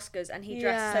after the Oscars, and he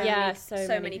dressed Yeah.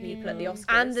 so many people at the Oscars.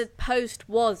 and the post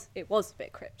was a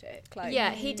bit cryptic. Like, Yeah,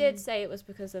 he did say it was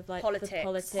because of like Politics. the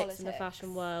politics in the Politics.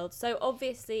 fashion world. So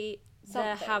obviously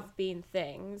there Something. have been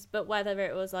things, but whether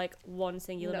it was like one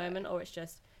singular No. moment or it's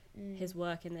just his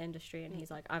work in the industry and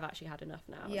he's like, I've actually had enough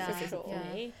now. Yeah, This isn't sure.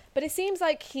 for me. But it seems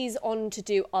like he's on to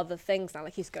do other things now.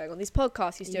 Like he's going on these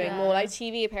podcasts, he's doing more like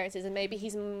TV appearances, and maybe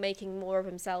he's making more of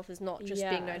himself as not just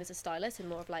being known as a stylist and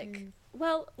more of like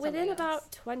Well, within Something about else.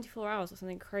 24 hours or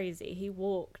something crazy, he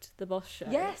walked the Boss show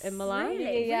Yes, in Milan.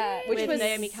 really? Yeah, With which was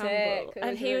Naomi sick. Campbell. It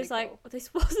And was he really was like, cool.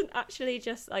 this wasn't actually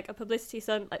just like a publicity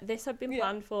stunt. Like, this had been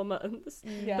planned for months.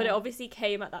 But it obviously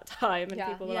came at that time, and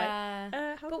people were like,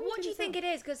 how But what do you think it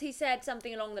is? Because he said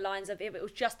something along the lines of, if it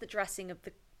was just the dressing of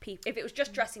the people, if it was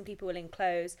just dressing people in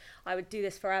clothes, I would do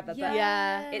this forever.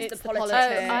 But it's the politics.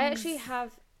 I actually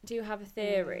do have a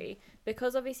theory,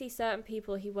 because obviously certain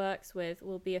people he works with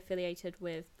will be affiliated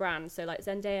with brands. So like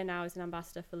Zendaya now is an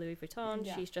ambassador for Louis Vuitton.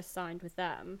 She's just signed with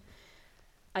them.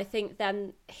 I think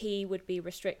then he would be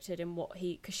restricted in what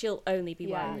because she'll only be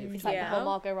wearing Louis It's Vuitton. like the whole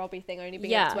Margot Robbie thing, only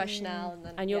being able to wear Chanel, and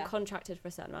then And you're contracted for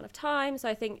a certain amount of time, so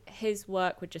I think his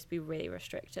work would just be really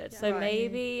restricted. So Right.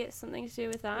 maybe it's something to do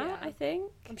with that. I think.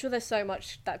 I'm sure there's so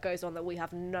much that goes on that we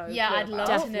have no clue I'd love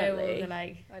about. to know all Definitely. the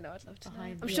like. I know, I'd love to know.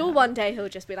 behind- I'm sure one day he'll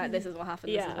just be like, this is what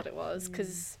happened, this is Yeah. what it was,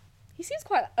 because he seems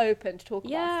quite open to talk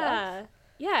about stuff.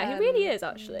 Yeah, he really is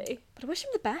actually. But I wish him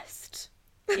the best.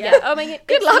 Yeah, I mean,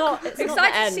 Good luck. It's Excited not the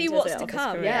to end, see is what's it, to of his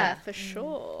come. career? Yeah, for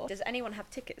sure. Does anyone have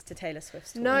tickets to Taylor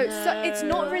Swift's tour? No, so it's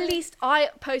not released.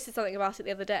 I posted something about it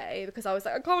the other day because I was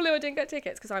like, I can't believe I didn't get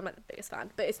tickets because I'm like the biggest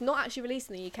fan. But it's not actually released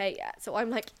in the UK yet. So I'm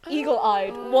like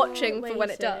eagle-eyed watching for when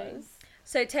it does.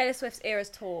 So Taylor Swift's Eras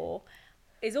tour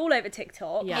is all over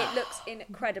TikTok. Yeah. It looks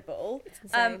incredible.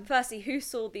 insane. Firstly, who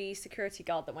saw the security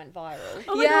guard that went viral?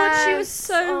 Oh my god, she was Yes.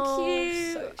 so Oh,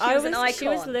 cute. so- She was an She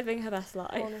was icon. living her best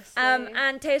life. Honestly.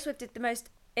 And Taylor Swift did the most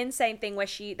insane thing where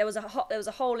there was a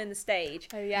hole in the stage.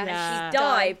 Oh yeah. Yeah. She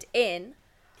dived in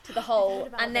to the hole,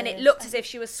 and then it looked as if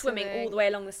she was swimming all the way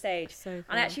along the stage. So And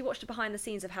cool. I actually watched the behind the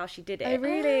scenes of how she did it. Oh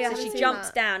really? I So haven't she seen jumps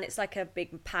that. down. It's like a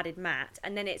big padded mat,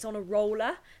 and then it's on a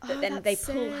roller that then they that's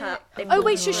pull her. sick. They Oh pull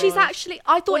wait, her so she's through. actually.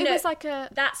 I thought Well, it no, was like a.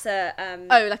 That's a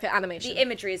Like an animation. the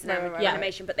imagery is an Right.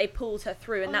 animation, but they pulled her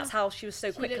through, and that's how she was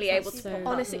so quickly looks able like to she's pop up.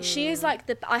 Honestly, she is like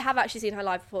I have actually seen her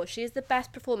live before. She is the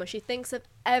best performer. She thinks of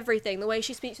everything. The way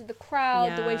she speaks to the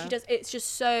crowd, the way she Yeah. does. It's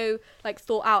just so like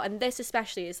thought out. And this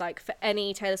especially is like for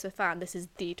any Taylor Swift fan, this is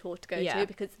the tour to go Yeah. to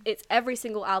because it's every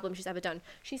single album she's ever done.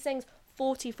 She sings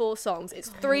 44 songs. It's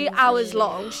 3 hours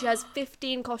long. She has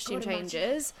 15 costume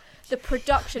changes. The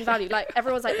production value, like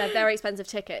everyone's like they're very expensive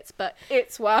tickets, but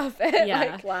it's worth it. Yeah.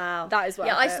 Like, Wow, that is worth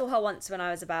Yeah, I it. saw her once when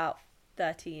I was about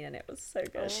 13, and it was so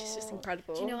good. She's just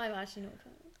incredible. Do you know I'm actually not?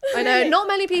 I know not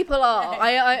many people are.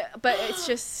 But it's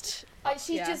just.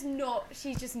 She's Yeah. just not.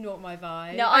 She's just not my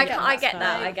vibe. No, I get that.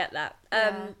 fine. I get that.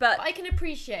 Yeah. But I can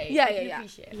appreciate. Yeah, I yeah, can yeah.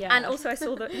 appreciate. Yeah. and also I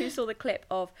saw who saw the clip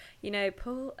of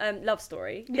Paul Love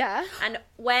Story. Yeah. And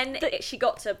when she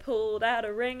got to pulled out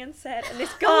a ring and said, and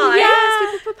this guy,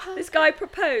 yes, people propose. this guy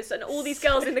proposed, and all these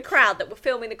girls in the crowd that were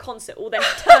filming the concert all then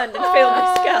turned and filmed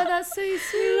this Oh, girl. that's so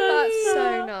sweet. That's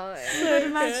so nice. Could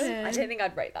imagine. I don't think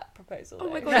I'd rate that proposal. Oh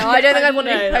No, I don't think I'd want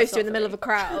to No, be that's posted not in the middle of a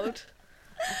crowd.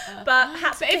 But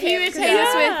hats But to if you him, were a 'cause Taylor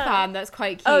yeah. Swift fan, that's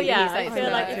quite cute. Oh He's, yeah, I feel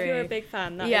filling like it if you're a through. big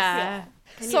fan, that is, Yeah.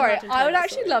 Can you Sorry, imagine I would Taylor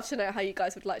actually Swift? love to know how you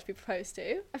guys would like to be proposed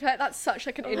to. I feel like that's such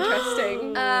like an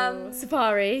interesting.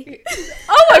 Safari.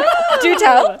 Oh my god! Do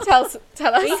tell us.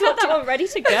 We had that one ready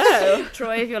to go.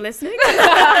 Troy, if you're listening.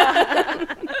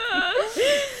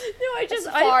 No,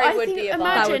 safari I would think be a vibe.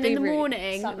 That imagine would be in the really-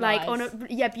 morning, like on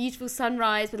a beautiful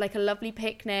sunrise with like a lovely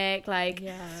picnic, like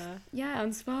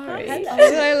on safari.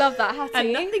 I love that. Hattie.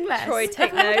 And nothing less. Troy,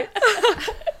 take note.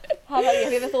 How about you?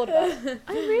 Have you ever thought about it?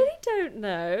 I really don't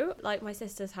know. Like, my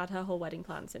sister's had her whole wedding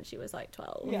plan since she was like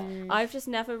 12. Yeah. I've just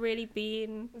never really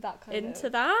been That kind into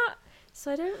of. that. So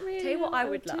I don't really Tell you what know I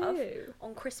would love do.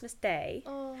 on Christmas Day,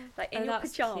 Oh, like in Oh, your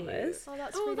that's pajamas. oh,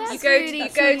 that's Oh, really that's You sweet. go to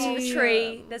really the cute.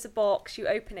 tree. There's a box. You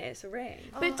open it. It's a ring.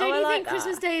 But don't I you like think that.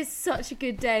 Christmas Day is such a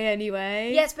good day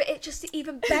anyway? Yes, but it's just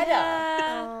even better.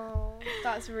 Oh,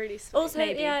 that's really sweet. Also,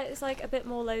 Maybe. yeah, it's like a bit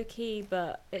more low key,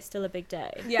 but it's still a big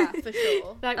day. Yeah, for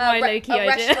sure. Like my low-key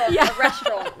idea. A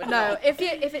restaurant. Would No, not. if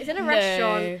it's in a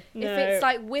restaurant, No. if it's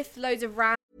like with loads of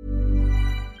random.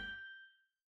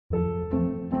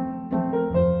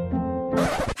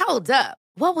 Hold up.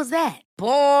 What was that?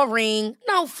 Boring.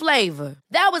 No flavor.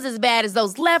 That was as bad as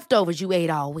those leftovers you ate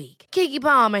all week. Keke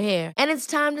Palmer here, and it's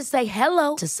time to say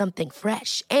hello to something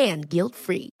fresh and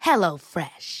guilt-free. Hello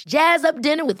Fresh. Jazz up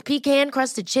dinner with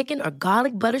pecan-crusted chicken or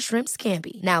garlic butter shrimp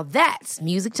scampi. Now that's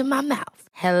music to my mouth.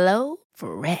 Hello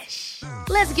Fresh.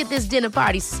 Let's get this dinner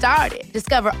party started.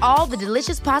 Discover all the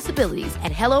delicious possibilities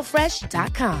at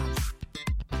hellofresh.com.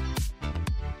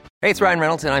 Hey, it's Ryan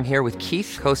Reynolds, and I'm here with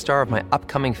Keith, co-star of my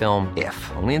upcoming film, If,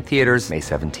 only in theaters May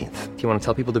 17th. Do you want to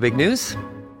tell people the big news?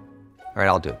 All right,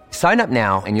 I'll do it. Sign up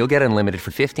now and you'll get unlimited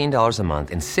for $15 a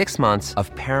month and 6 months of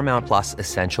Paramount Plus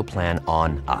Essential Plan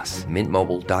on us.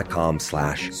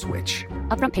 MintMobile.com/switch.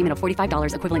 Upfront payment of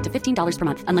 $45 equivalent to $15 per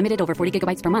month. Unlimited over 40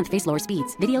 gigabytes per month. Face lower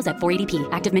speeds. Videos at 480p.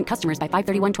 Active Mint customers by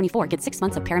 531.24 get 6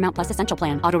 months of Paramount Plus Essential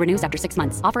Plan. Auto renews after 6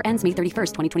 months. Offer ends May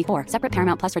 31st, 2024. Separate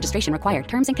Paramount Plus registration required.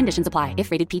 Terms and conditions apply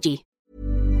if rated PG.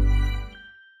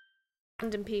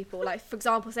 Random people, like for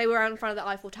example, say we're out in front of the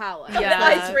Eiffel Tower.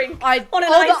 Ice rink. On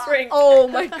an ice rink. Oh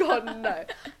my god, no.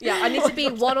 Yeah, I need to be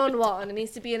one-on-one. It needs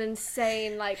to be an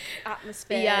insane like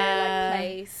atmosphere, like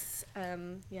place.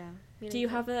 Yeah. Do you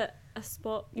have a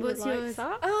spot you would like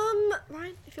that?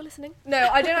 Ryan, if you're listening. No,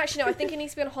 I don't actually know. I think it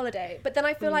needs to be on holiday. But then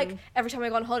I feel like every time I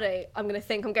go on holiday, I'm going to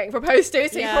think I'm getting proposed to,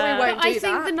 so you probably won't do that.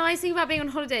 I think the nice thing about being on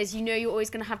holiday is you're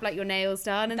always going to have like your nails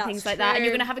done and things like that, and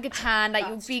you're going to have a good tan, like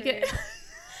you'll be good.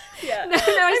 Yeah. No,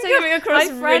 I was coming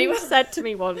across my friend said to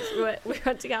me once, we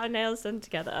went to get our nails done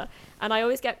together, and I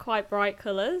always get quite bright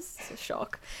colours,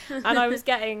 shock, and I was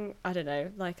getting, I don't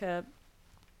know, like a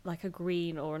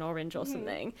green or an orange or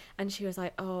something, and she was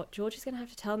like, oh, George is gonna have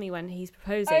to tell me when he's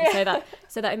proposing so that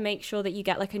I make sure that you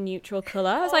get like a neutral colour.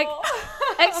 I was like,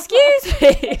 excuse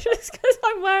me, just because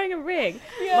I'm wearing a ring,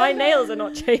 my nails are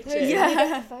not changing. You need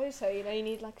a photo, you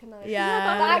need like a nice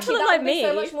but actually that would be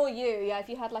so much more you, if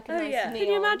you had like a nice neon. Can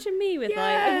you imagine me with like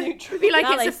a neutral, be like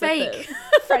it's a fake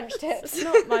French tips? It's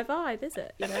not my vibe, is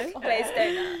it? You know? Please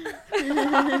don't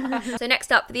that. So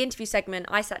next up, for the interview segment,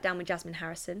 I sat down with Jasmine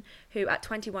Harrison, who at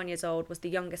 21 years old was the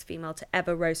youngest female to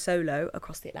ever row solo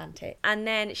across the Atlantic, and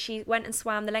then she went and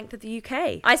swam the length of the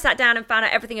UK. I sat down and found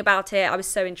out everything about it. I was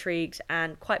so intrigued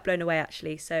and quite blown away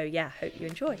actually, so yeah, hope you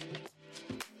enjoy.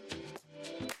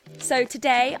 So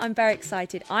today I'm very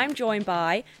excited. I'm joined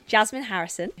by Jasmine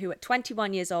Harrison, who at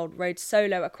 21 years old rowed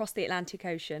solo across the Atlantic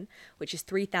Ocean, which is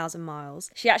 3,000 miles.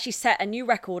 She actually set a new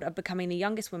record of becoming the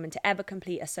youngest woman to ever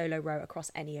complete a solo row across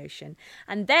any ocean.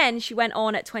 And then she went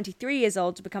on at 23 years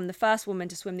old to become the first woman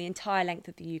to swim the entire length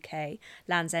of the UK,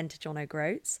 Land's End to John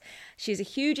O'Groats. She's a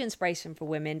huge inspiration for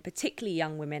women, particularly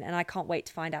young women, and I can't wait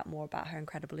to find out more about her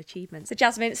incredible achievements. So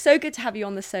Jasmine, it's so good to have you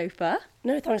on the sofa.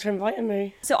 No, thanks for inviting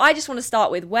me. So I just want to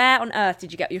start with, where on earth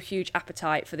did you get your huge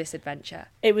appetite for this adventure?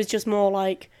 It was just more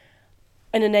like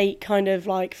an innate kind of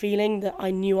like feeling that I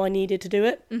knew I needed to do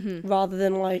it, rather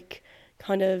than like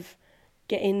kind of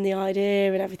getting the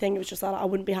idea and everything. It was just that I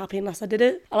wouldn't be happy unless I did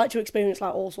it. I like to experience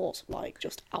like all sorts, like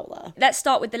just out there. Let's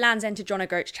start with the Land's End to John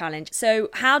O'Groats challenge. So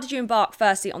how did you embark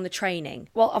firstly on the training?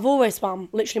 Well, I've always swam,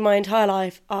 literally my entire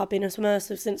life. I've been a swimmer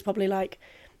since probably like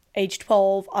age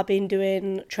 12. I've been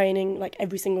doing training like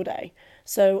every single day.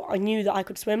 So I knew that I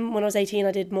could swim. When I was 18,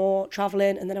 I did more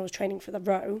travelling, and then I was training for the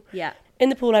row. Yeah. In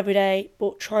the pool every day,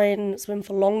 but try and swim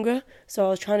for longer. So I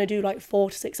was trying to do like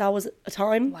 4 to 6 hours at a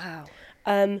time. Wow.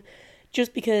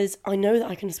 Just because I know that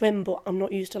I can swim, but I'm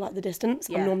not used to like the distance.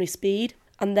 Yeah. I'm normally speed.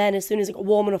 And then as soon as it got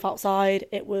warm enough outside,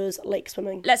 it was lake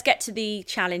swimming. Let's get to the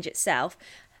challenge itself.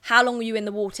 How long were you in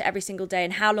the water every single day,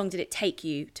 and how long did it take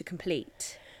you to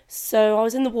complete? So I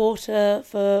was in the water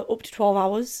for up to 12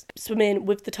 hours, swimming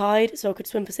with the tide, so I could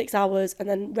swim for 6 hours and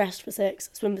then rest for 6,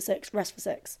 swim for 6, rest for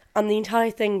 6. And the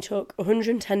entire thing took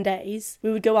 110 days.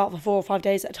 We would go out for 4 or 5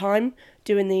 days at a time,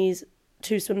 doing these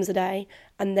 2 swims a day,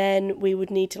 and then we would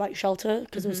need to like shelter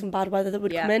because there was some bad weather that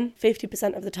would come in.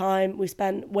 50% of the time we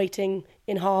spent waiting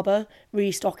in harbour,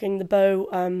 restocking the boat,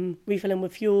 refilling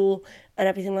with fuel and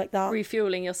everything like that.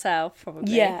 Refuelling yourself,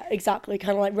 probably. Yeah, exactly.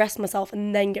 Kind of like rest myself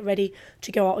and then get ready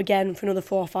to go out again for another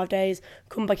 4 or 5 days,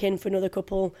 come back in for another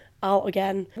couple, out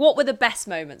again. What were the best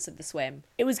moments of the swim?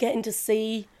 It was getting to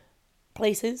see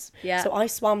places. Yeah. So I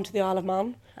swam to the Isle of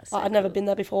Man. I'd never been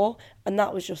there before, and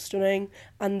that was just stunning.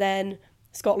 And then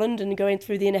Scotland and going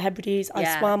through the Inner Hebrides,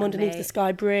 I swam underneath the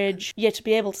Skye Bridge. Yeah, to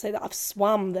be able to say that I've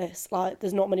swam this, like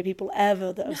there's not many people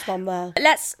ever that have swam there.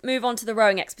 Let's move on to the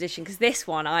rowing expedition, because this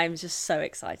one I'm just so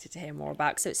excited to hear more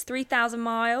about. So it's 3,000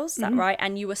 miles, is that right?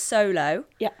 And you were solo?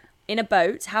 Yeah. In a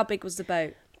boat. How big was the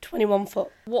boat? 21 foot.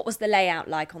 What was the layout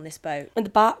like on this boat? At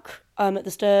the back, at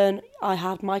the stern, I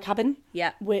had my cabin,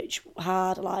 which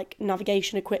had like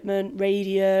navigation equipment,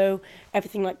 radio,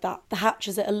 everything like that. The hatch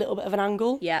is at a little bit of an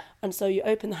angle, and so you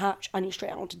open the hatch and you're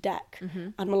straight out onto deck.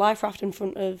 I had my life raft in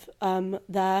front of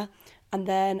there, and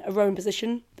then a rowing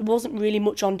position. There wasn't really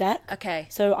much on deck. Okay.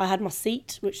 So I had my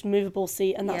seat, which is a movable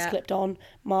seat, and that's clipped on.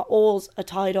 My oars are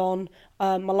tied on,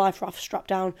 my life raft strapped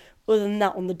down. Other than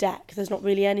that, on the deck, there's not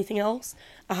really anything else.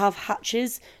 I have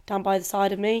hatches down by the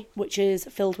side of me, which is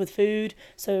filled with food.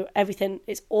 So everything,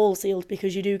 it's all sealed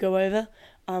because you do go over,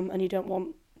 and you don't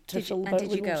want to fill the boat with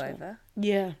Did you go water. over?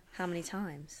 Yeah. How many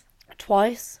times?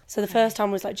 Twice. So the first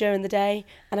time was like during the day,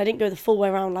 and I didn't go the full way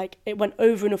around. Like it went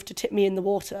over enough to tip me in the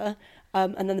water,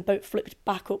 and then the boat flipped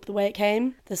back up the way it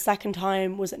came. The second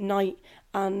time was at night,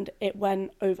 and it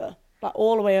went over, like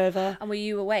all the way over. And were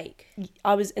you awake?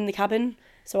 I was in the cabin,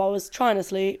 so I was trying to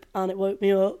sleep, and it woke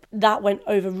me up. That went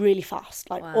over really fast,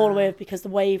 like all the way over, because the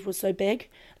wave was so big.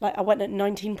 Like I went at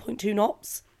 19.2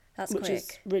 knots. That's which quick.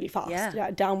 is really fast.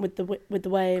 Yeah. Down with the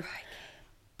wave. Right.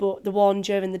 But the one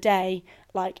during the day,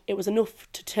 like it was enough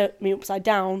to turn me upside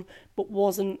down, but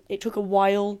wasn't. It took a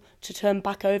while to turn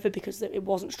back over because it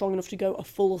wasn't strong enough to go a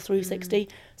full 360.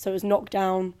 So it was knocked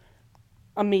down,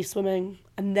 and me swimming,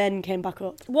 and then came back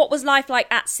up. What was life like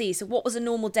at sea? So what was a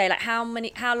normal day? Like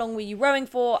how long were you rowing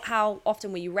for? How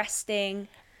often were you resting?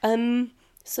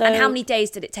 So, and how many days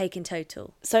did it take in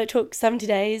total? So it took 70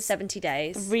 days. 70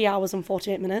 days. 3 hours and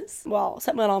 48 minutes. Well,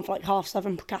 set my alarm for like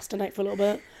 7:30, procrastinate for a little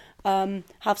bit.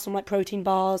 Have some like protein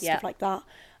bars, stuff like that.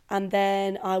 And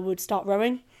then I would start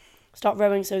rowing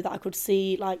so that I could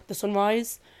see like the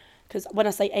sunrise. Because when I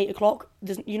say 8 o'clock,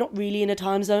 you're not really in a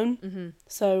time zone. Mm-hmm.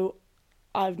 So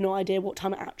I have no idea what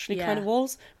time it actually kind of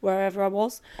was, wherever I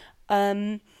was.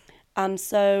 And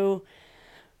so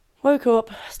woke up,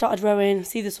 started rowing,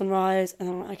 see the sunrise, and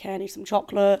then I'm like, okay, I need some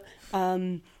chocolate.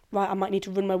 Right, I might need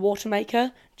to run my water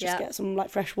maker, get some like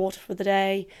fresh water for the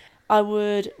day. I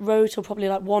would row till probably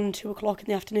like 1-2 o'clock in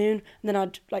the afternoon, and then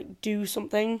I'd like do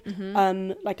something,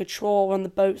 like a chore on the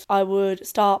boat. I would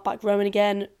start back rowing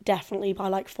again, definitely by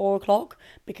like 4 o'clock,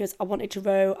 because I wanted to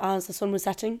row as the sun was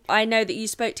setting. I know that you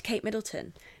spoke to Kate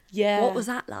Middleton. Yeah. What was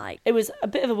that like? It was a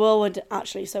bit of a whirlwind,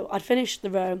 actually. So I'd finished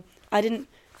the row. I didn't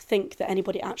think that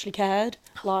anybody actually cared.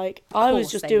 Like, I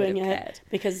was just doing it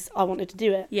because I wanted to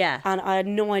do it. Yeah. And I had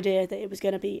no idea that it was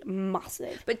going to be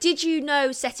massive. But did you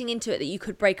know setting into it that you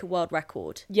could break a world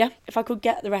record? Yeah. If I could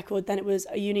get the record, then it was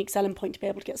a unique selling point to be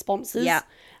able to get sponsors. Yeah.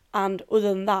 And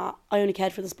other than that, I only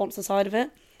cared for the sponsor side of it.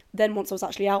 Then once I was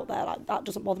actually out there, like that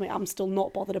doesn't bother me. I'm still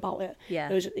not bothered about it. Yeah.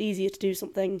 It was just easier to do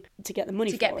something to get the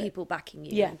money to for it. get people backing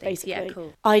you. Yeah, basically. Yeah,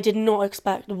 cool. I did not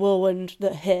expect the whirlwind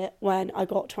that hit when I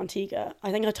got to Antigua.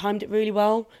 I think I timed it really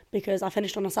well because I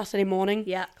finished on a Saturday morning.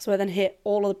 Yeah. So I then hit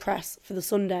all of the press for the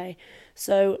Sunday.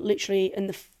 So literally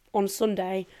on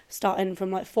Sunday, starting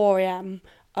from like 4 a.m,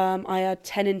 I had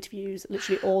 10 interviews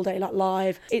literally all day, like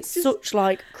live. It's such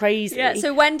like crazy. Yeah.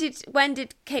 So when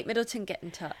did Kate Middleton get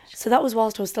in touch? So that was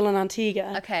whilst I was still in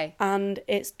Antigua. Okay. And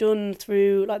it's done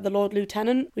through like the Lord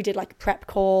Lieutenant. We did like a prep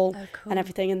call and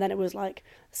everything, and then it was like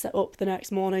set up the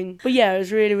next morning. But yeah, it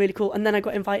was really, really cool. And then I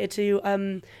got invited to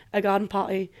a garden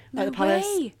party at the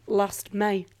Palace last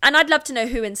May. And I'd love to know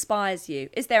who inspires you.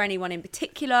 Is there anyone in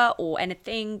particular or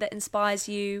anything that inspires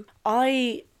you?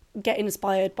 I get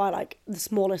inspired by like the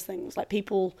smallest things, like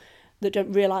people that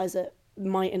don't realise it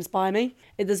might inspire me.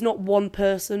 There's not one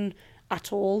person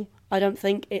at all. I don't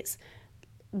think. It's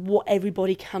what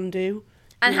everybody can do.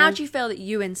 And how do you feel that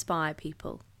you inspire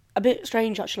people? A bit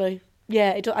strange, actually.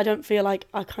 Yeah, I don't feel like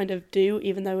I kind of do,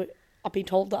 even though I've been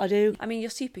told that I do. I mean, you're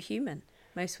superhuman,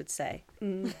 most would say.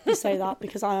 You say that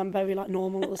because I am very like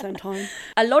normal at the same time.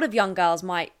 A lot of young girls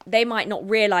might not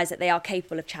realise that they are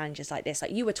capable of challenges like this.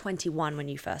 Like you were 21 when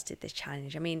you first did this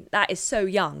challenge. I mean, that is so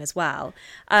young as well.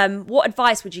 What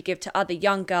advice would you give to other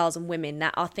young girls and women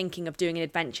that are thinking of doing an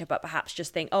adventure but perhaps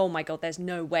just think, oh my God, there's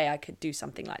no way I could do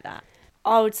something like that?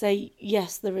 I would say,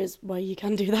 yes, there is a way you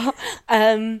can do that.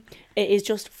 It is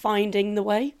just finding the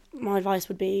way. My advice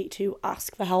would be to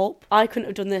ask for help. I couldn't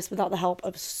have done this without the help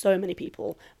of so many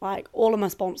people. Like all of my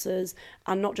sponsors,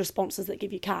 and not just sponsors that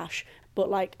give you cash, but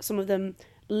like some of them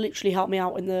literally helped me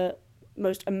out in the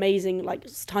most amazing, like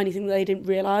tiny thing that they didn't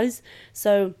realise.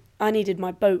 So I needed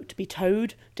my boat to be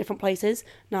towed different places.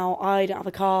 Now, I don't have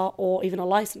a car or even a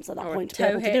licence at that point to be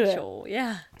able to do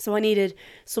it. So I needed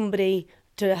somebody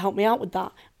to help me out with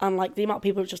that. And like the amount of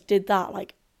people who just did that,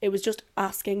 like it was just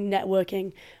asking,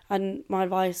 networking. And my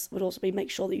advice would also be make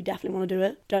sure that you definitely want to do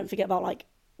it. Don't forget about like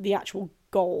the actual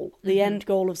goal, the end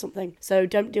goal of something. So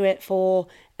don't do it for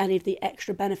any of the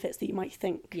extra benefits that you might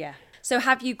think. Yeah. So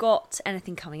have you got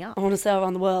anything coming up? I want to sail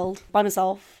around the world by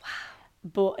myself.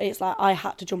 Wow. But it's like I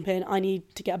had to jump in. I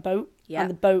need to get a boat. Yeah. And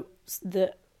the boats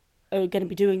that are going to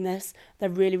be doing this, they're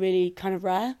really, really kind of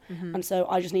rare. And so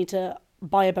I just need to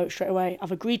buy a boat straight away.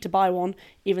 I've agreed to buy one,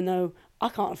 even though I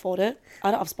can't afford it. I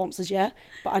don't have sponsors yet,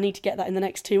 but I need to get that in the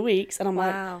next 2 weeks. And I'm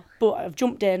like, but I've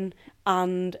jumped in,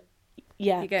 and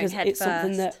yeah, because it's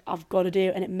something that I've got to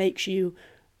do, and it makes you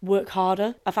work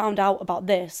harder. I found out about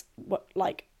this,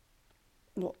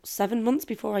 7 months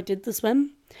before I did the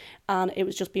swim, and it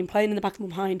was just been playing in the back of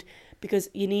my mind, because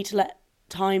you need to let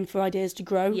time for ideas to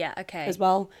grow. Yeah, okay. As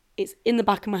well. It's in the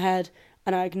back of my head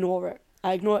and I ignore it.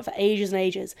 I ignore it for ages and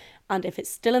ages. And if it's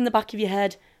still in the back of your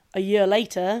head a year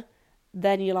later,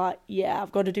 then you're like, yeah,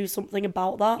 I've got to do something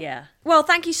about that. Yeah. Well,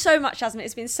 thank you so much, Jasmine.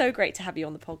 It's been so great to have you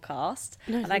on the podcast.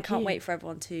 No, and I can't wait for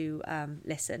everyone to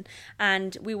listen.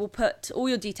 And we will put all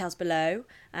your details below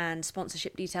and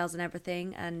sponsorship details and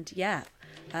everything. And yeah,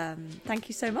 thank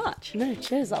you so much. No,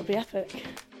 cheers. That'll be epic.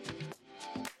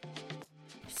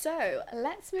 So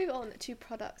let's move on to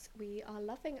products we are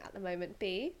loving at the moment.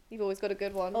 B, you've always got a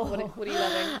good one. What are you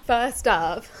loving? First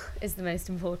up is the most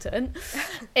important.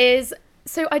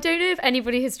 So I don't know if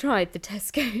anybody has tried the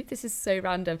Tesco, this is so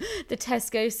random, the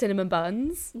Tesco cinnamon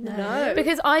buns. No.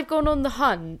 Because I've gone on the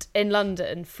hunt in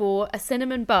London for a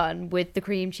cinnamon bun with the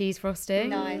cream cheese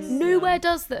frosting. Nice. Nowhere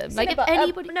does them. Like if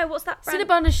anybody... No, what's that brand?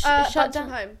 Cinnabon is shut Buns down. from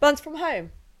home. Buns from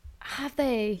Home. Have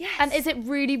they? Yes. And is it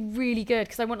really, really good?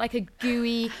 Because I want like a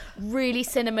gooey, really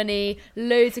cinnamony,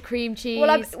 loads of cream cheese.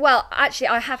 Well, actually,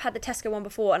 I have had the Tesco one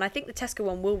before, and I think the Tesco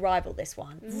one will rival this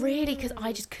one. Really? Because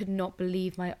I just could not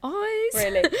believe my eyes.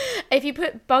 Really? If you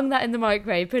bung that in the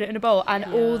microwave, put it in a bowl, and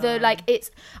all the,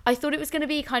 I thought it was going to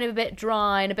be kind of a bit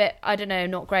dry and a bit, I don't know,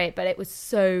 not great, but it was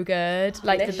so good.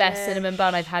 Like the best cinnamon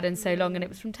bun I've had in so long, and it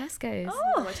was from Tesco's.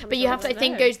 Oh, but you have to, I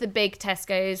think, go to the big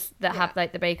Tesco's that have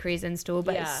like the bakeries in store,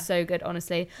 but it's so good,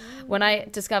 honestly. When I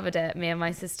discovered it, me and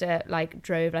my sister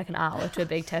drove like an hour to a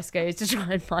big Tesco's to try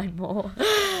and find more.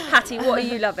 Hattie, what are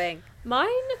you loving? Mine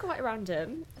are quite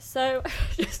random. So I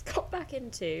just got back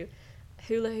into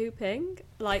hula hooping,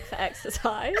 for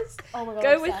exercise. Oh my God,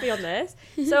 Go with me on this.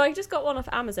 So I just got one off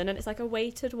Amazon, and it's like a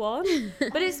weighted one,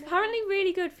 but it's apparently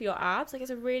really good for your abs. Like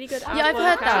it's a really good ab I've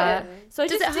heard workout. that. So I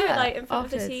Does just it do it hurt in front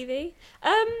afterwards? of the TV.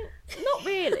 Not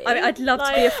really. I mean, I'd love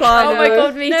to be a fly. Oh my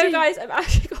God, me No, too. guys, I'm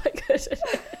actually quite good at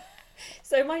it.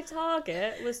 So my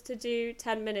target was to do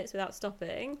 10 minutes without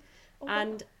stopping,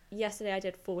 and yesterday I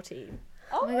did 14.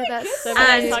 Oh my God, that's So so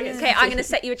my And target's okay, I'm going to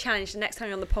set you a challenge the next time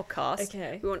you're on the podcast.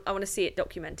 Okay. I want to see it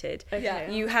documented.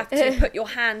 Okay. You have to put your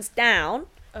hands down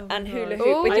and hula hoop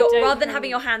Ooh. with I your, rather than having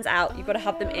your hands out. You've got to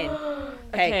have them in.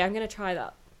 Okay, I'm going to try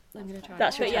that.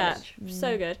 That's your But challenge.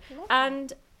 so good.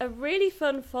 And a really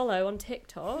fun follow on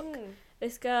TikTok.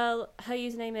 This girl, her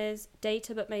username is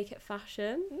Data But Make It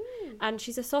Fashion, and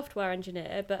she's a software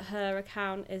engineer, but her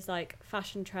account is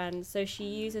fashion trends. So she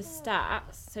uses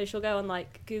stats. So she'll go on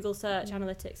Google search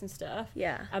analytics and stuff,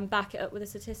 and back it up with a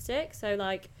statistic. So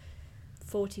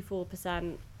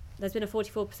 44%. There's been a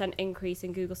 44% increase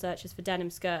in Google searches for denim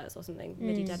skirts or something,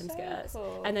 midi denim skirts.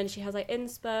 Cool. And then she has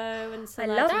inspo and I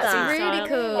love celebrity that. That's really style.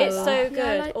 cool. It's so good.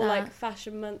 Yeah, I like or that.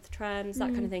 fashion month trends,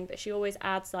 that kind of thing. But she always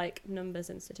adds numbers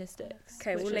and statistics.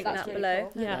 Okay, we'll which link is that really below.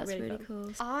 cool. Yeah, that's really, really fun.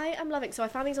 cool. I am loving. So I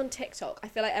found these on TikTok. I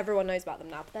feel like everyone knows about them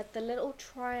now. But they're the little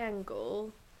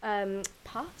triangle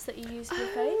puffs that you use for your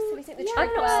face. Have you seen the I've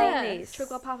not Trigwell? seen these.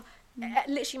 Trigwell puff.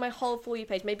 Literally my whole For You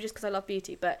page. Maybe just because I love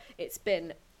beauty, but it's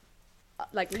been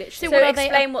literally. So what are they-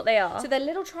 explain what they are. So they're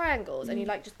little triangles, and you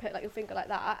just put your finger like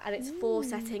that, and it's for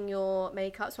setting your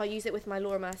makeup. So I use it with my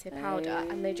Laura Mercier powder,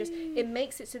 and it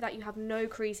makes it so that you have no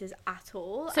creases at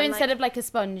all. So and instead of a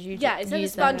sponge, you instead of a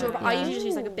use sponge, them. I usually just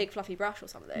use a big fluffy brush or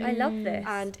something. I love this.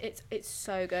 And it's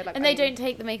so good. And they don't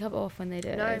take the makeup off when they do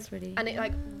it. No, It's really... and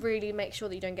it really makes sure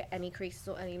that you don't get any creases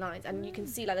or any lines. And you can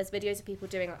see there's videos of people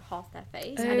doing half their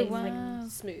face, and it's wow.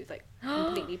 smooth,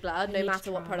 completely blurred, no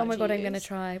matter what product. Oh my God, you I'm going to use.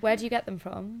 try. Where do you get them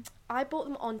from? I bought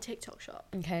them on TikTok Shop.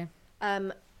 Okay.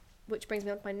 Which brings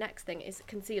me on to my next thing is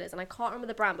concealers, and I can't remember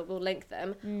the brand, but we'll link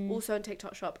them. Also on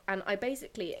TikTok Shop. And I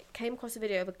basically came across a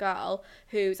video of a girl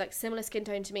who's similar skin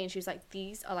tone to me, and she was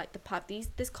these are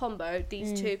this combo,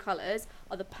 these two colours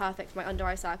are the perfect for my under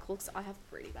eye circles. I have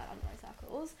really bad under eye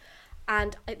circles,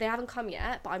 and they haven't come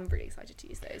yet, but I'm really excited to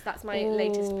use those. That's my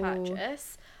latest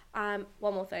purchase. One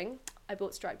more thing, I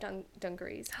bought striped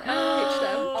dungarees from H&M.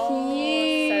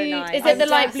 Oh, so nice. Is it the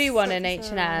light blue one in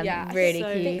H&M? Yeah, I Really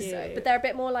think cute. so. But they're a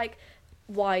bit more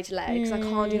wide legs. I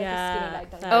can't do the skinny leg.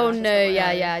 fair. Oh It's just no, not yeah,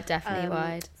 right. yeah, definitely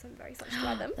wide. So I'm very excited to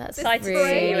wear them. That's Excited to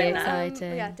really see you in that.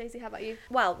 exciting. Yeah, Daisy, how about you?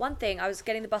 Well, one thing, I was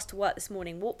getting the bus to work this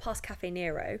morning, walked past Cafe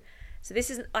Nero. So this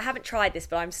isn't, I haven't tried this,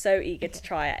 but I'm so eager to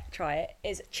try it.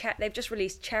 They've just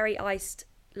released cherry iced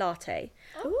latte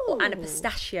and a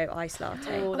pistachio iced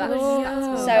latte. Oh,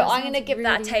 So I'm going to give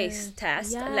that a taste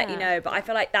test and let you Yeah. know, but I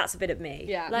feel like that's a bit of me.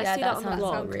 Yeah. Let's Yeah, do that that on the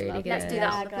sounds vlog. really Let's good. do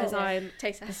that Because I'm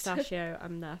taste test. pistachio.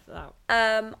 I'm there for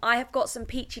that. I have got some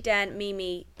Peachy Den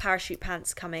Mimi parachute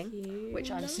pants coming,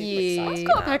 which I'm super excited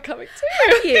Got about. that coming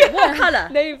too. Have you? What colour?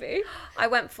 Navy. I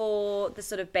went for the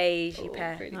sort of beigey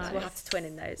pair, really so nice. we'll have to twin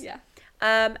in those. Yeah.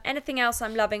 Anything else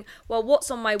I'm loving? Well, what's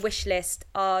on my wish list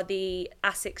are the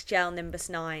Asics Gel Nimbus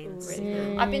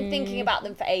 9s. I've been thinking about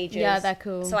them for ages. Yeah, they're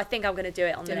cool. So I think I'm going to do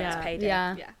it on the next payday.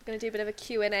 Yeah. Yeah, I'm going to do a bit of a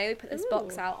Q&A. We put this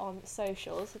box out on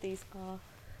socials. So these are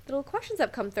little questions that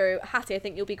have come through. Hattie, I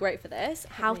think you'll be great for this.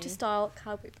 How to style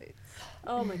cowboy boots.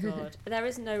 Oh my god, there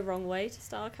is no wrong way to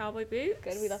style cowboy boots.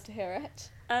 Good, we love to hear it.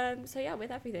 So yeah,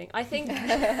 with everything, I think.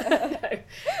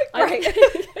 Great.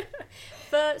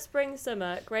 For spring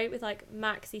summer, great with like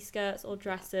maxi skirts or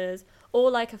dresses,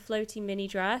 or like a floaty mini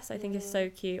dress. I think is so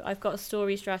cute. I've got a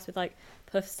stories dress with like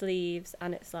puff sleeves,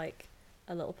 and it's like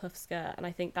a little puff skirt, and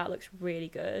I think that looks really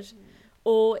good.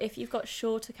 Or if you've got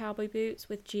shorter cowboy boots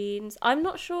with jeans. I'm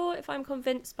not sure if I'm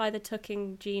convinced by the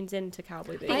tucking jeans into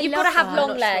cowboy boots. You've got to have long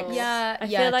not legs. sure. Yeah, I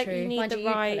yeah, feel like true. you need Mind the you,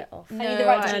 pull right. it off. No, I need the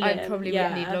right I jean. probably Yeah.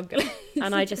 wouldn't need longer legs.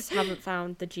 And I just haven't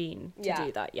found the jean to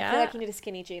do that I yet. feel like you need a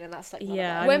skinny jean, and that's like one of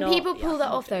Yeah, them. When not- people pull yeah, that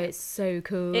I'm off, not though, doing it's so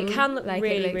cool. It can look Like,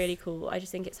 really, looks- really cool. I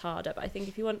just think it's harder. But I think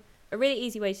if you want a really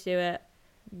easy way to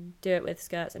do it with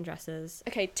skirts and dresses.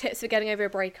 Okay, tips for getting over a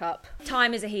breakup.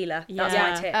 Time is a healer. That's Yeah.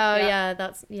 my tip. Oh Yeah. yeah,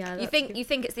 that's yeah. you that's think good. you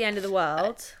think it's the end of the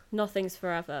world. Nothing's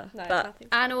forever. No, But- nothing.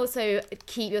 And also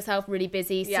keep yourself really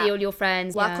busy. Yeah. See all your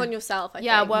friends. Work yeah. on yourself, I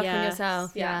Yeah, think. work on Yes.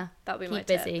 yourself. Yeah, that'd be keep my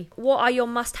tip. busy. What are your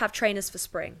must-have trainers for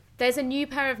spring? There's a new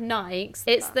pair of Nikes.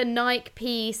 It's the Nike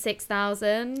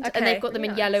P6000, Okay, and they've got them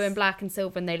in really yellow nice. and black and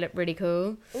silver, and they look really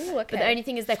cool. Ooh, okay. But the only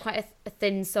thing is they're quite a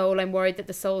thin sole. I'm worried that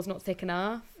the sole's not thick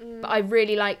enough. But I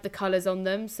really like the colours on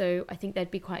them, so I think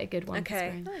they'd be quite a good one for Okay.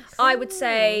 spring. I would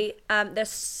say they're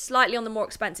slightly on the more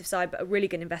expensive side, but a really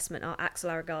good investment are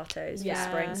Axel Arigatos for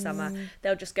spring, summer.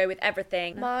 They'll just go with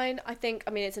everything. Mine, I think,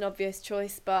 I mean, it's an obvious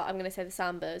choice, but I'm going to say the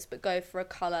Sambas, but go for a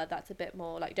colour that's a bit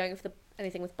more, like, don't go for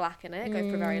anything with black in it. Go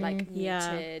for a very, like,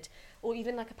 Yeah. muted, or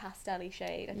even, like, a pastel-y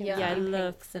shade. I think Yeah. Yeah, I like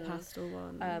love pinks the and, pastel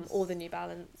ones. or the New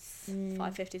Balance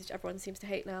 550s, which everyone seems to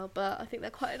hate now, but I think they're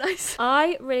quite nice.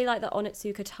 I really like the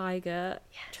Onitsuka Tiger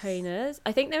trainers.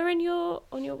 I think they're in your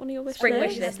one of your wish Spring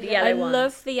lists. wish list, the yellow I ones.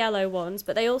 love the yellow ones,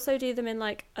 but they also do them in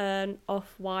like an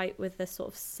off-white with this sort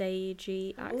of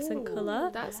sagey accent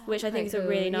colour, That's which I think is a quite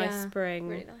really cool, nice yeah. spring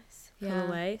Really nice.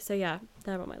 colourway. So yeah,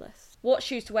 they're on my list. What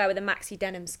shoes to wear with a maxi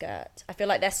denim skirt? I feel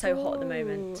like they're so hot at the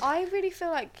moment. I really feel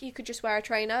like you could just wear a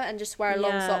trainer and just wear a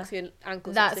long Yeah. sock so your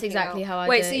ankles are That's sticking exactly out. how I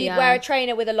Wait, do so it, you'd yeah. wear a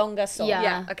trainer with a longer sock? Yeah.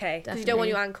 Yeah. Okay. Because you don't want Definitely.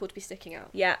 your ankle to be sticking out.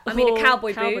 Yeah. I mean, a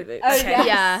cowboy boot. boots. Oh, Okay.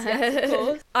 yeah.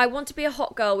 Yeah. I want to be a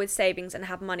hot girl with savings and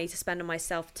have money to spend on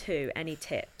myself too. Any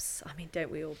tips? I mean,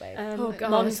 don't we all, babe? Oh, God.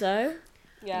 Monzo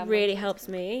Yeah, really helps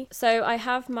me. So I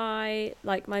have my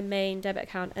main debit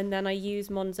account, and then I use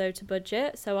Monzo to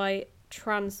budget. So I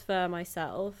transfer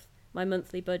myself my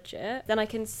monthly budget. Then I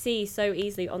can see so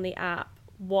easily on the app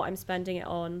what I'm spending it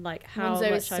on, like how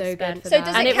Monzo much is I've so good spent. for So that.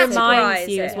 does And it it reminds categorise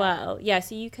you it? as well. Yeah,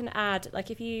 so you can add,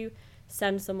 like if you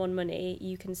send someone money,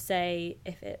 you can say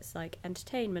if it's like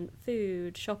entertainment,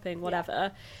 food, shopping,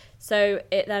 whatever. So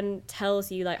it then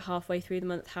tells you like halfway through the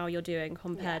month how you're doing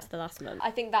compared to the last month. I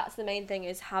think that's the main thing,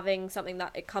 is having something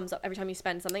that it comes up every time you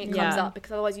spend something. It Yeah. comes up,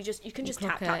 because otherwise you can just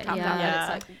tap, clock tap, it, tap, yeah. tap, Yeah.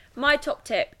 and it's like, My top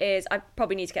tip is I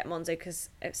probably need to get Monzo because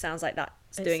it sounds like that's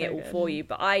It's doing so it all good. for you.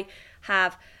 But I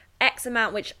have X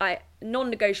amount which I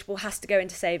non-negotiable has to go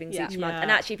into savings Yeah. each month. Yeah.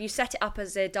 And actually, if you set it up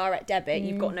as a direct debit,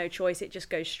 you've got no choice. It just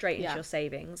goes straight into Yeah. your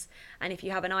savings. And if you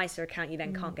have an ISA account, you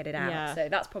then can't get it out. Yeah. So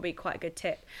that's probably quite a good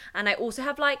tip. And I also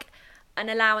have like an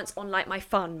allowance on like my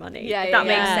fun money. Yeah, if yeah, that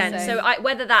makes yeah. sense. Same. So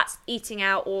whether that's eating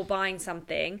out or buying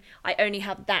something, I only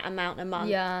have that amount a month.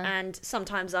 Yeah. And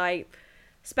sometimes I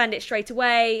spend it straight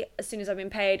away as soon as I've been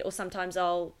paid, or sometimes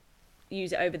I'll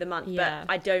use it over the month, Yeah.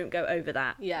 but I don't go over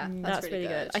that. yeah, That's really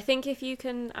good. I think if you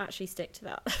can actually stick to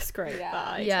that, that's great. Yeah. But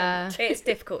I Yeah. It's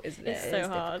difficult, isn't it? It's It so is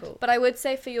hard. difficult. But I would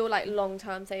say for your like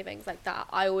long-term savings like that,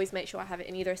 I always make sure I have it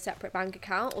in either a separate bank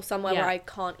account or somewhere Yeah. where I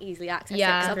can't easily access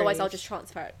Yeah. it, 'cause otherwise I'll Agreed. just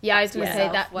transfer it. Yeah, I was back to going to say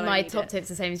myself that when I my need top it. tip's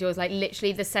the same as yours. Like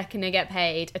literally the second I get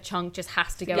paid, a chunk just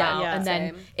has to go Yeah, out, yeah. and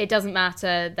then Same. it doesn't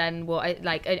matter then what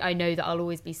I know that I'll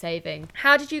always be saving.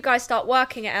 How did you guys start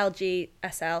working at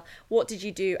LGSL? What did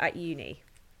you do at uni?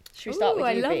 Should we start with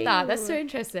I you, love Bea? that. That's so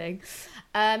interesting.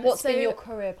 What's been so- your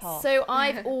career path? So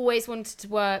I've always wanted to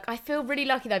work. I feel really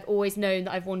lucky that I've always known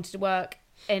that I've wanted to work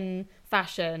in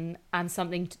fashion and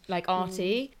something like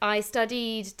arty. I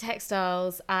studied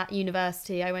textiles at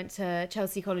university. I went to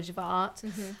Chelsea College of Art,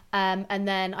 and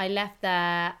then I left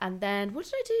there. And then what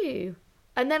did I do?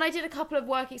 And then I did a couple of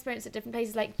work experience at different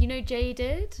places, like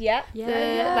Jaded. Yeah.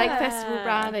 The like festival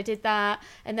brand, I did that,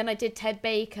 and then I did Ted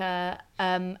Baker,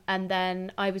 and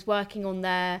then I was working on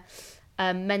their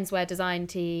menswear design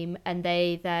team, and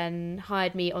they then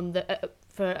hired me on the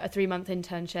for a 3-month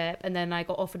internship, and then I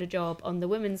got offered a job on the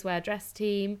women's wear dress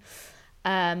team,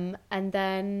 And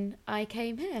then I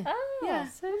came here. Yeah,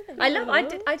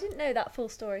 I didn't know that full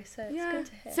story, so it's good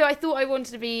to hear. So I thought I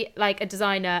wanted to be like a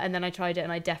designer, and then I tried it,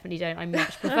 and I definitely don't. I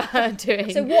much prefer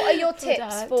doing. So what are your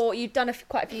tips for? You've done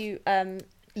quite a few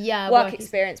work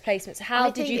experience placements. How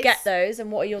did you get those,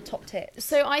 and what are your top tips?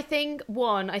 So I think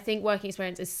working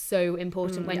experience is so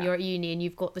important when you're at uni and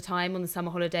you've got the time on the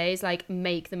summer holidays. Like,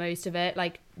 make the most of it.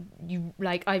 Like,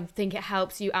 I think it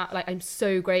helps you out. Like, I'm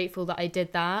so grateful that I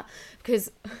did that,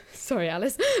 because sorry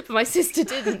Alice, but my sister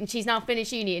didn't, and she's now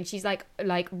finished uni and she's like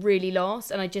really lost,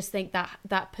 and I just think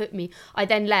that put me, I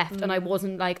then left and I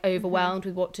wasn't like overwhelmed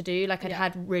with what to do. Like, I'd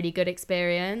had really good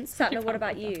experience. Satna, what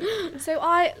about you? So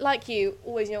I, like you,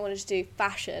 always knew I wanted to do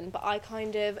fashion, but I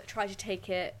kind of tried to take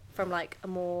it from like a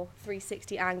more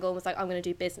 360 angle, and was like, I'm going to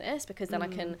do business, because then I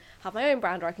can have my own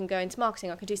brand, or I can go into marketing,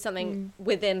 or I can do something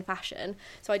within fashion.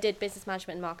 So I did business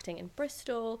management and marketing in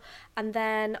Bristol, and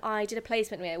then I did a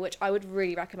placement year, which I would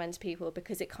really recommend to people,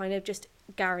 because it kind of just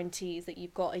guarantees that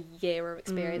you've got a year of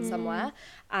experience somewhere.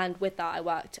 And with that, I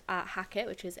worked at Hackett,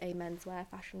 which is a menswear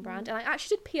fashion brand, and I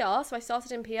actually did PR. So I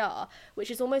started in PR,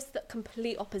 which is almost the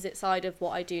complete opposite side of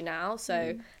what I do now.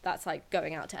 So that's like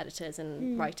going out to editors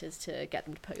and writers to get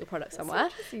them to put your product somewhere,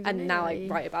 and now I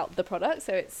write about the product,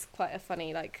 so it's quite a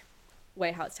funny like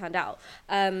way how it's turned out.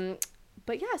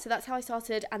 But yeah, so that's how I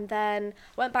started, and then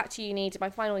went back to uni, did my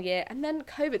final year, and then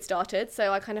COVID started,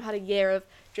 so I kind of had a year of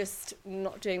just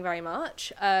not doing very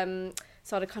much.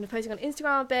 Started kind of posting on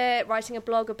Instagram a bit, writing a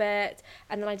blog a bit,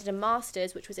 and then I did a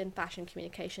master's, which was in fashion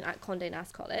communication at Condé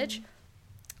Nast College,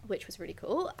 which was really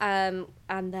cool. And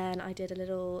then I did a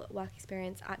little work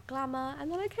experience at Glamour,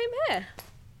 and then I came here.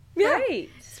 Great.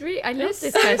 It's really, I love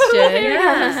this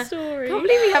question. Story. Can't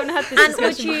believe we haven't had this discussion. And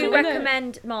would you before.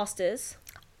 recommend masters?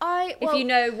 If you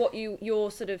know what your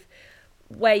sort of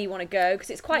where you want to go, because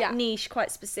it's quite niche,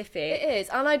 quite specific. It is,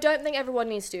 and I don't think everyone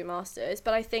needs to do a masters,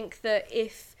 but I think that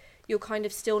if you're kind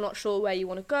of still not sure where you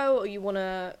want to go, or you want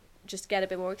to just get a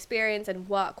bit more experience and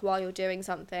work while you're doing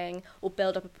something, or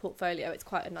build up a portfolio, it's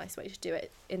quite a nice way to do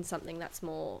it in something that's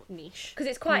more niche, because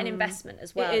it's quite an investment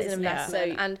as well. It is an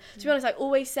investment. And to be honest, I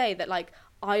always say that, like,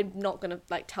 I'm not going to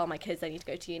like tell my kids they need to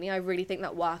go to uni. I really think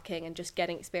that working and just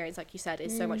getting experience, like you said,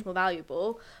 is so much more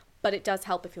valuable, but it does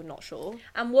help if you're not sure.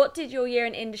 And what did your year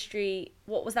in industry,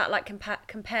 what was that like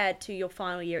compared to your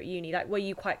final year at uni? Like, were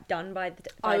you quite done by the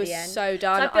end? I was so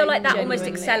done. So I feel like that almost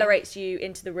accelerates you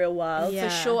into the real world. For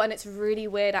sure. And it's really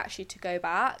weird actually to go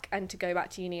back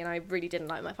to uni, and I really didn't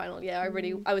like my final year.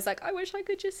 I was like, I wish I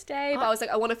could just stay, but I was like,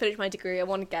 I want to finish my degree, I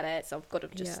want to get it, so I've got to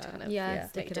just kind of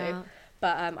stick it out.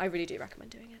 But I really do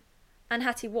recommend doing it. And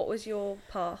Hattie, what was your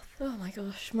path? Oh my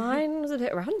gosh, mine was a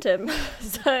bit random.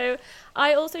 So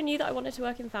I also knew that I wanted to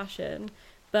work in fashion,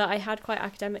 but I had quite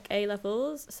academic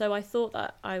A-levels, so I thought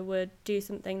that I would do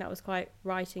something that was quite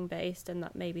writing based, and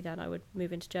that maybe then I would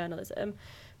move into journalism.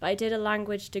 But I did a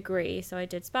language degree, so I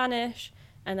did Spanish,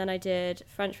 and then I did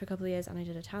French for a couple of years, and I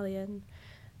did Italian.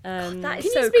 That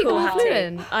is so cool.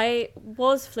 I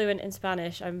was fluent in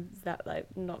Spanish. I'm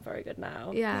not very good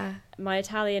now. Yeah. My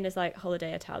Italian is like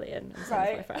holiday Italian, and so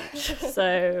is my French.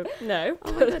 So no.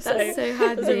 Oh my God, that's so handy.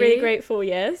 It was a really great 4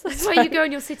 years. That's why you go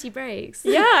on your city breaks.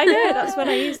 Yeah, I know. That's when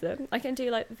I use them. I can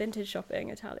do like vintage shopping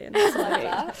Italian.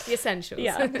 The essentials.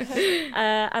 Yeah.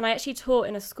 And I actually taught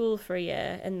in a school for a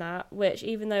year in that, which,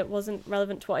 even though it wasn't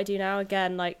relevant to what I do now,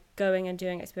 again, like going and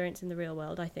doing experience in the real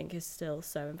world, I think is still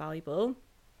so invaluable.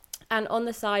 And on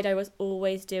the side, I was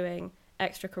always doing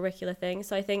extracurricular things.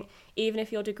 So I think even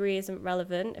if your degree isn't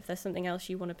relevant, if there's something else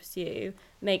you want to pursue,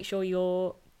 make sure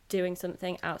you're doing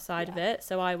something outside of it.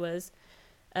 So I was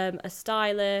a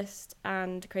stylist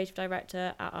and creative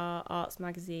director at our arts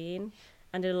magazine,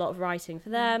 and did a lot of writing for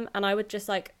them. And I would just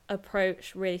like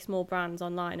approach really small brands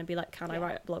online and be like, can I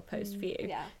write a blog post for you?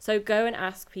 Yeah. So go and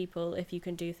ask people if you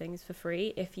can do things for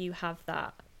free, if you have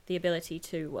the ability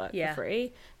to work for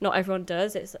free. Not everyone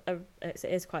does. It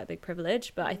is quite a big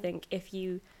privilege, but I think if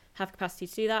you have capacity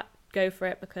to do that, go for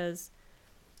it, because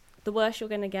the worst you're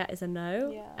going to get is a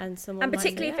no, and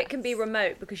particularly if it can be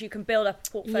remote, because you can build up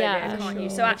a portfolio, can't you?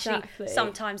 So actually,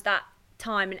 sometimes that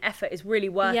time and effort is really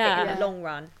worth it in the long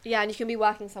run. Yeah, and you can be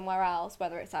working somewhere else,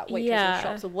 whether it's at waitress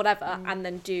shops or whatever, and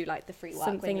then do like the free work,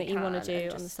 something that you want to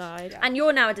do on the side. And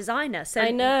you're now a designer, so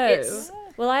I know.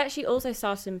 Well, I actually also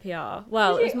started in PR.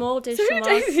 Well, it was more digital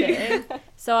marketing.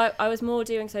 So I was more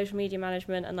doing social media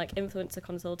management and like influencer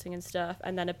consulting and stuff,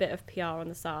 and then a bit of PR on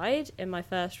the side in my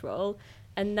first role.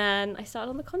 And then I started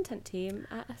on the content team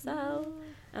at SL,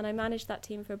 and I managed that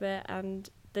team for a bit, and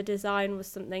the design was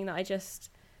something that I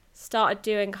just started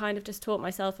doing, kind of just taught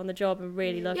myself on the job and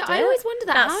really loved it. I always wonder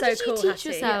that. That's How so did you cool, teach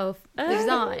yourself the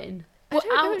design? Well,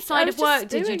 outside of work,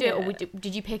 did you do it, or it.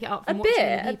 did you pick it up from A watching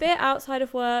bit, other a people? bit outside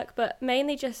of work, but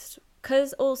mainly just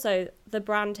because also the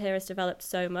brand here has developed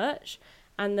so much,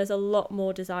 and there's a lot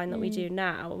more design that we do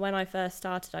now. When I first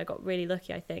started, I got really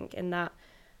lucky, I think, in that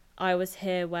I was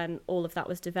here when all of that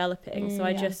was developing. So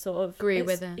I just sort of Grew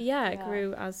with it. Yeah, it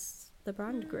grew as the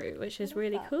brand grew, which is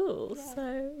really cool.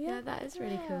 So Yeah, that is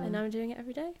really cool. and now I'm doing it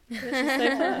every day, which is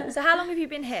so fun. So how long have you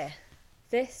been here?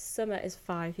 This summer is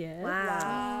 5 years.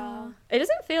 Wow. It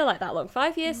doesn't feel like that long.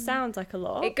 5 years sounds like a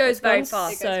lot. It goes It's very gone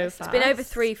fast. so It's fast. been over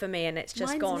 3 for me, and it's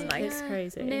just Mine's gone nearly- like. It's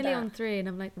crazy. I'm nearly that. on 3, and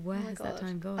I'm like, where Oh my has that God.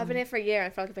 time gone? I've been here for a year and I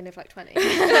feel like I've been here for like 20.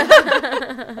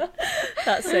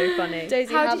 That's so funny.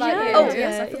 Daisy, How how did about you- you? Oh,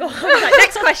 yes, I forgot. I was like,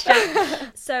 next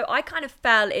question. So I kind of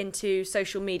fell into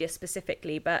social media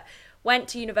specifically, but went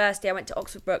to university. I went to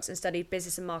Oxford Brookes and studied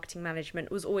business and marketing management.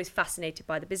 Was always fascinated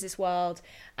by the business world,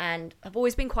 and I've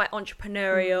always been quite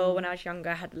entrepreneurial. When I was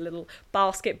younger, I had a little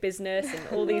basket business and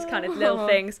all these kind of little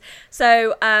things.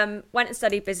 So went and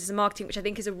studied business and marketing, which I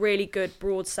think is a really good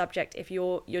broad subject if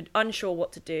you're unsure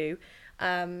what to do.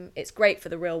 It's great for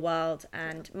the real world,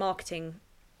 and marketing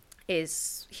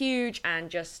is huge, and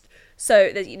just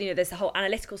so there's the whole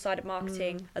analytical side of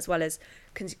marketing as well as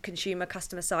consumer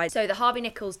customer side. So the Harvey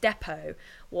Nichols depot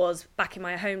was back in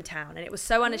my hometown, and it was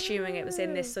so unassuming. It was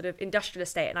in this sort of industrial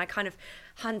estate, and I kind of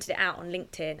hunted it out on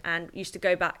LinkedIn and used to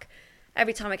go back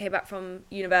every time I came back from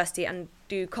university and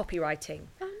do copywriting.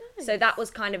 So that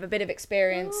was kind of a bit of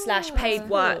experience / paid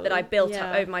work that I built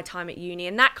up over my time at uni,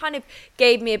 and that kind of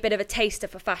gave me a bit of a taster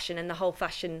for fashion and the whole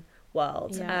fashion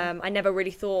world. Yeah. I never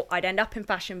really thought I'd end up in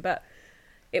fashion, but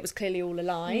it was clearly all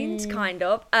aligned, kind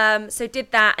of. So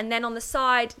did that, and then on the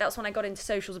side, that's when I got into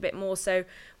socials a bit more. So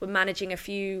we're managing a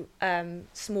few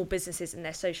small businesses and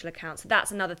their social accounts. So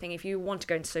that's another thing. If you want to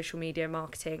go into social media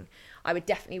marketing, I would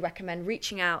definitely recommend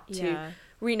reaching out to.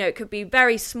 It could be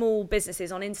very small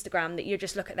businesses on Instagram that you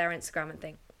just look at their Instagram and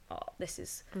think, oh, this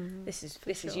is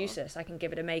useless. I can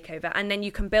give it a makeover, and then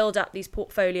you can build up these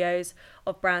portfolios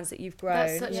of brands that you've grown.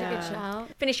 That's such a good shout.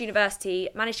 Finished university,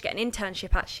 managed to get an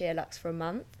internship at Sheer Lux for a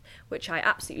month, which I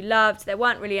absolutely loved. There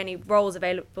weren't really any roles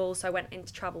available, so I went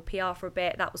into travel PR for a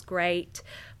bit. That was great,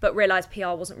 but realised PR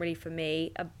wasn't really for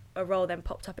me. A role then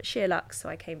popped up at Sheer Lux, so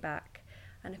I came back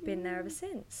and have been there ever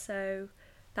since. So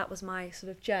that was my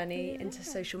sort of journey into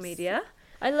social media.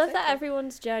 I love that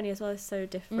everyone's journey as well is so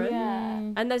different.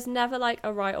 And there's never like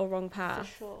a right or wrong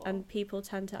path. And people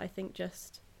tend to, I think,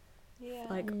 just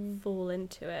fall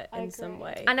into it in some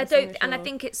way. And I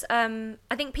think it's I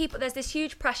think people, there's this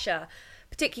huge pressure,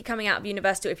 particularly coming out of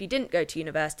university, or if you didn't go to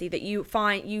university, that you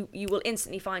find you will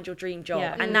instantly find your dream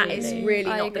job, and that is really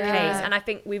not the case. And I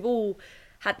think we've all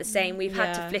had the same. We've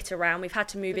had to flit around, we've had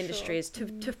to move industries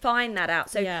to find that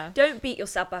out. So don't beat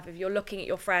yourself up if you're looking at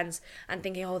your friends and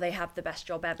thinking, oh, they have the best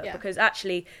job ever, because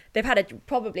actually they've had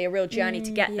probably a real journey to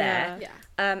get there.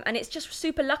 And it's just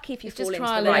super lucky if you fall into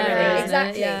the right thing.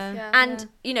 Exactly. And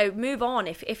move on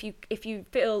if you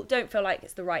don't feel like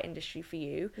it's the right industry for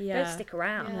you. Don't stick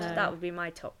around. That would be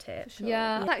my top tip.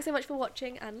 Yeah. Thanks so much for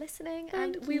watching and listening,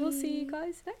 and we will see you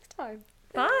guys next time.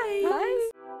 Bye. Bye.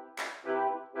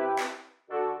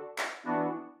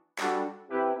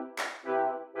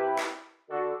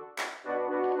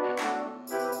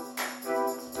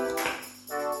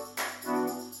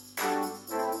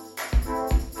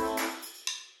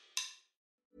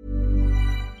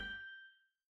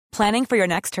 Planning for your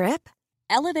next trip?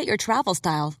 Elevate your travel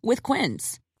style with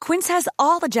Quince. Quince has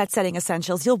all the jet-setting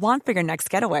essentials you'll want for your next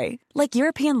getaway, like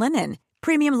European linen,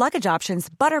 premium luggage options,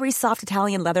 buttery soft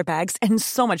Italian leather bags, and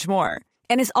so much more.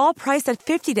 And is all priced at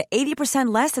 50 to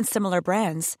 80% less than similar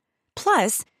brands.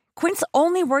 Plus, Quince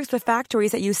only works with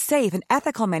factories that use safe and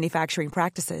ethical manufacturing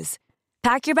practices.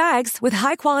 Pack your bags with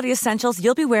high-quality essentials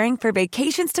you'll be wearing for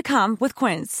vacations to come with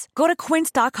Quince. Go to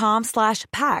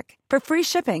quince.com/pack for free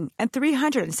shipping and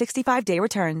 365-day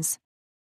returns.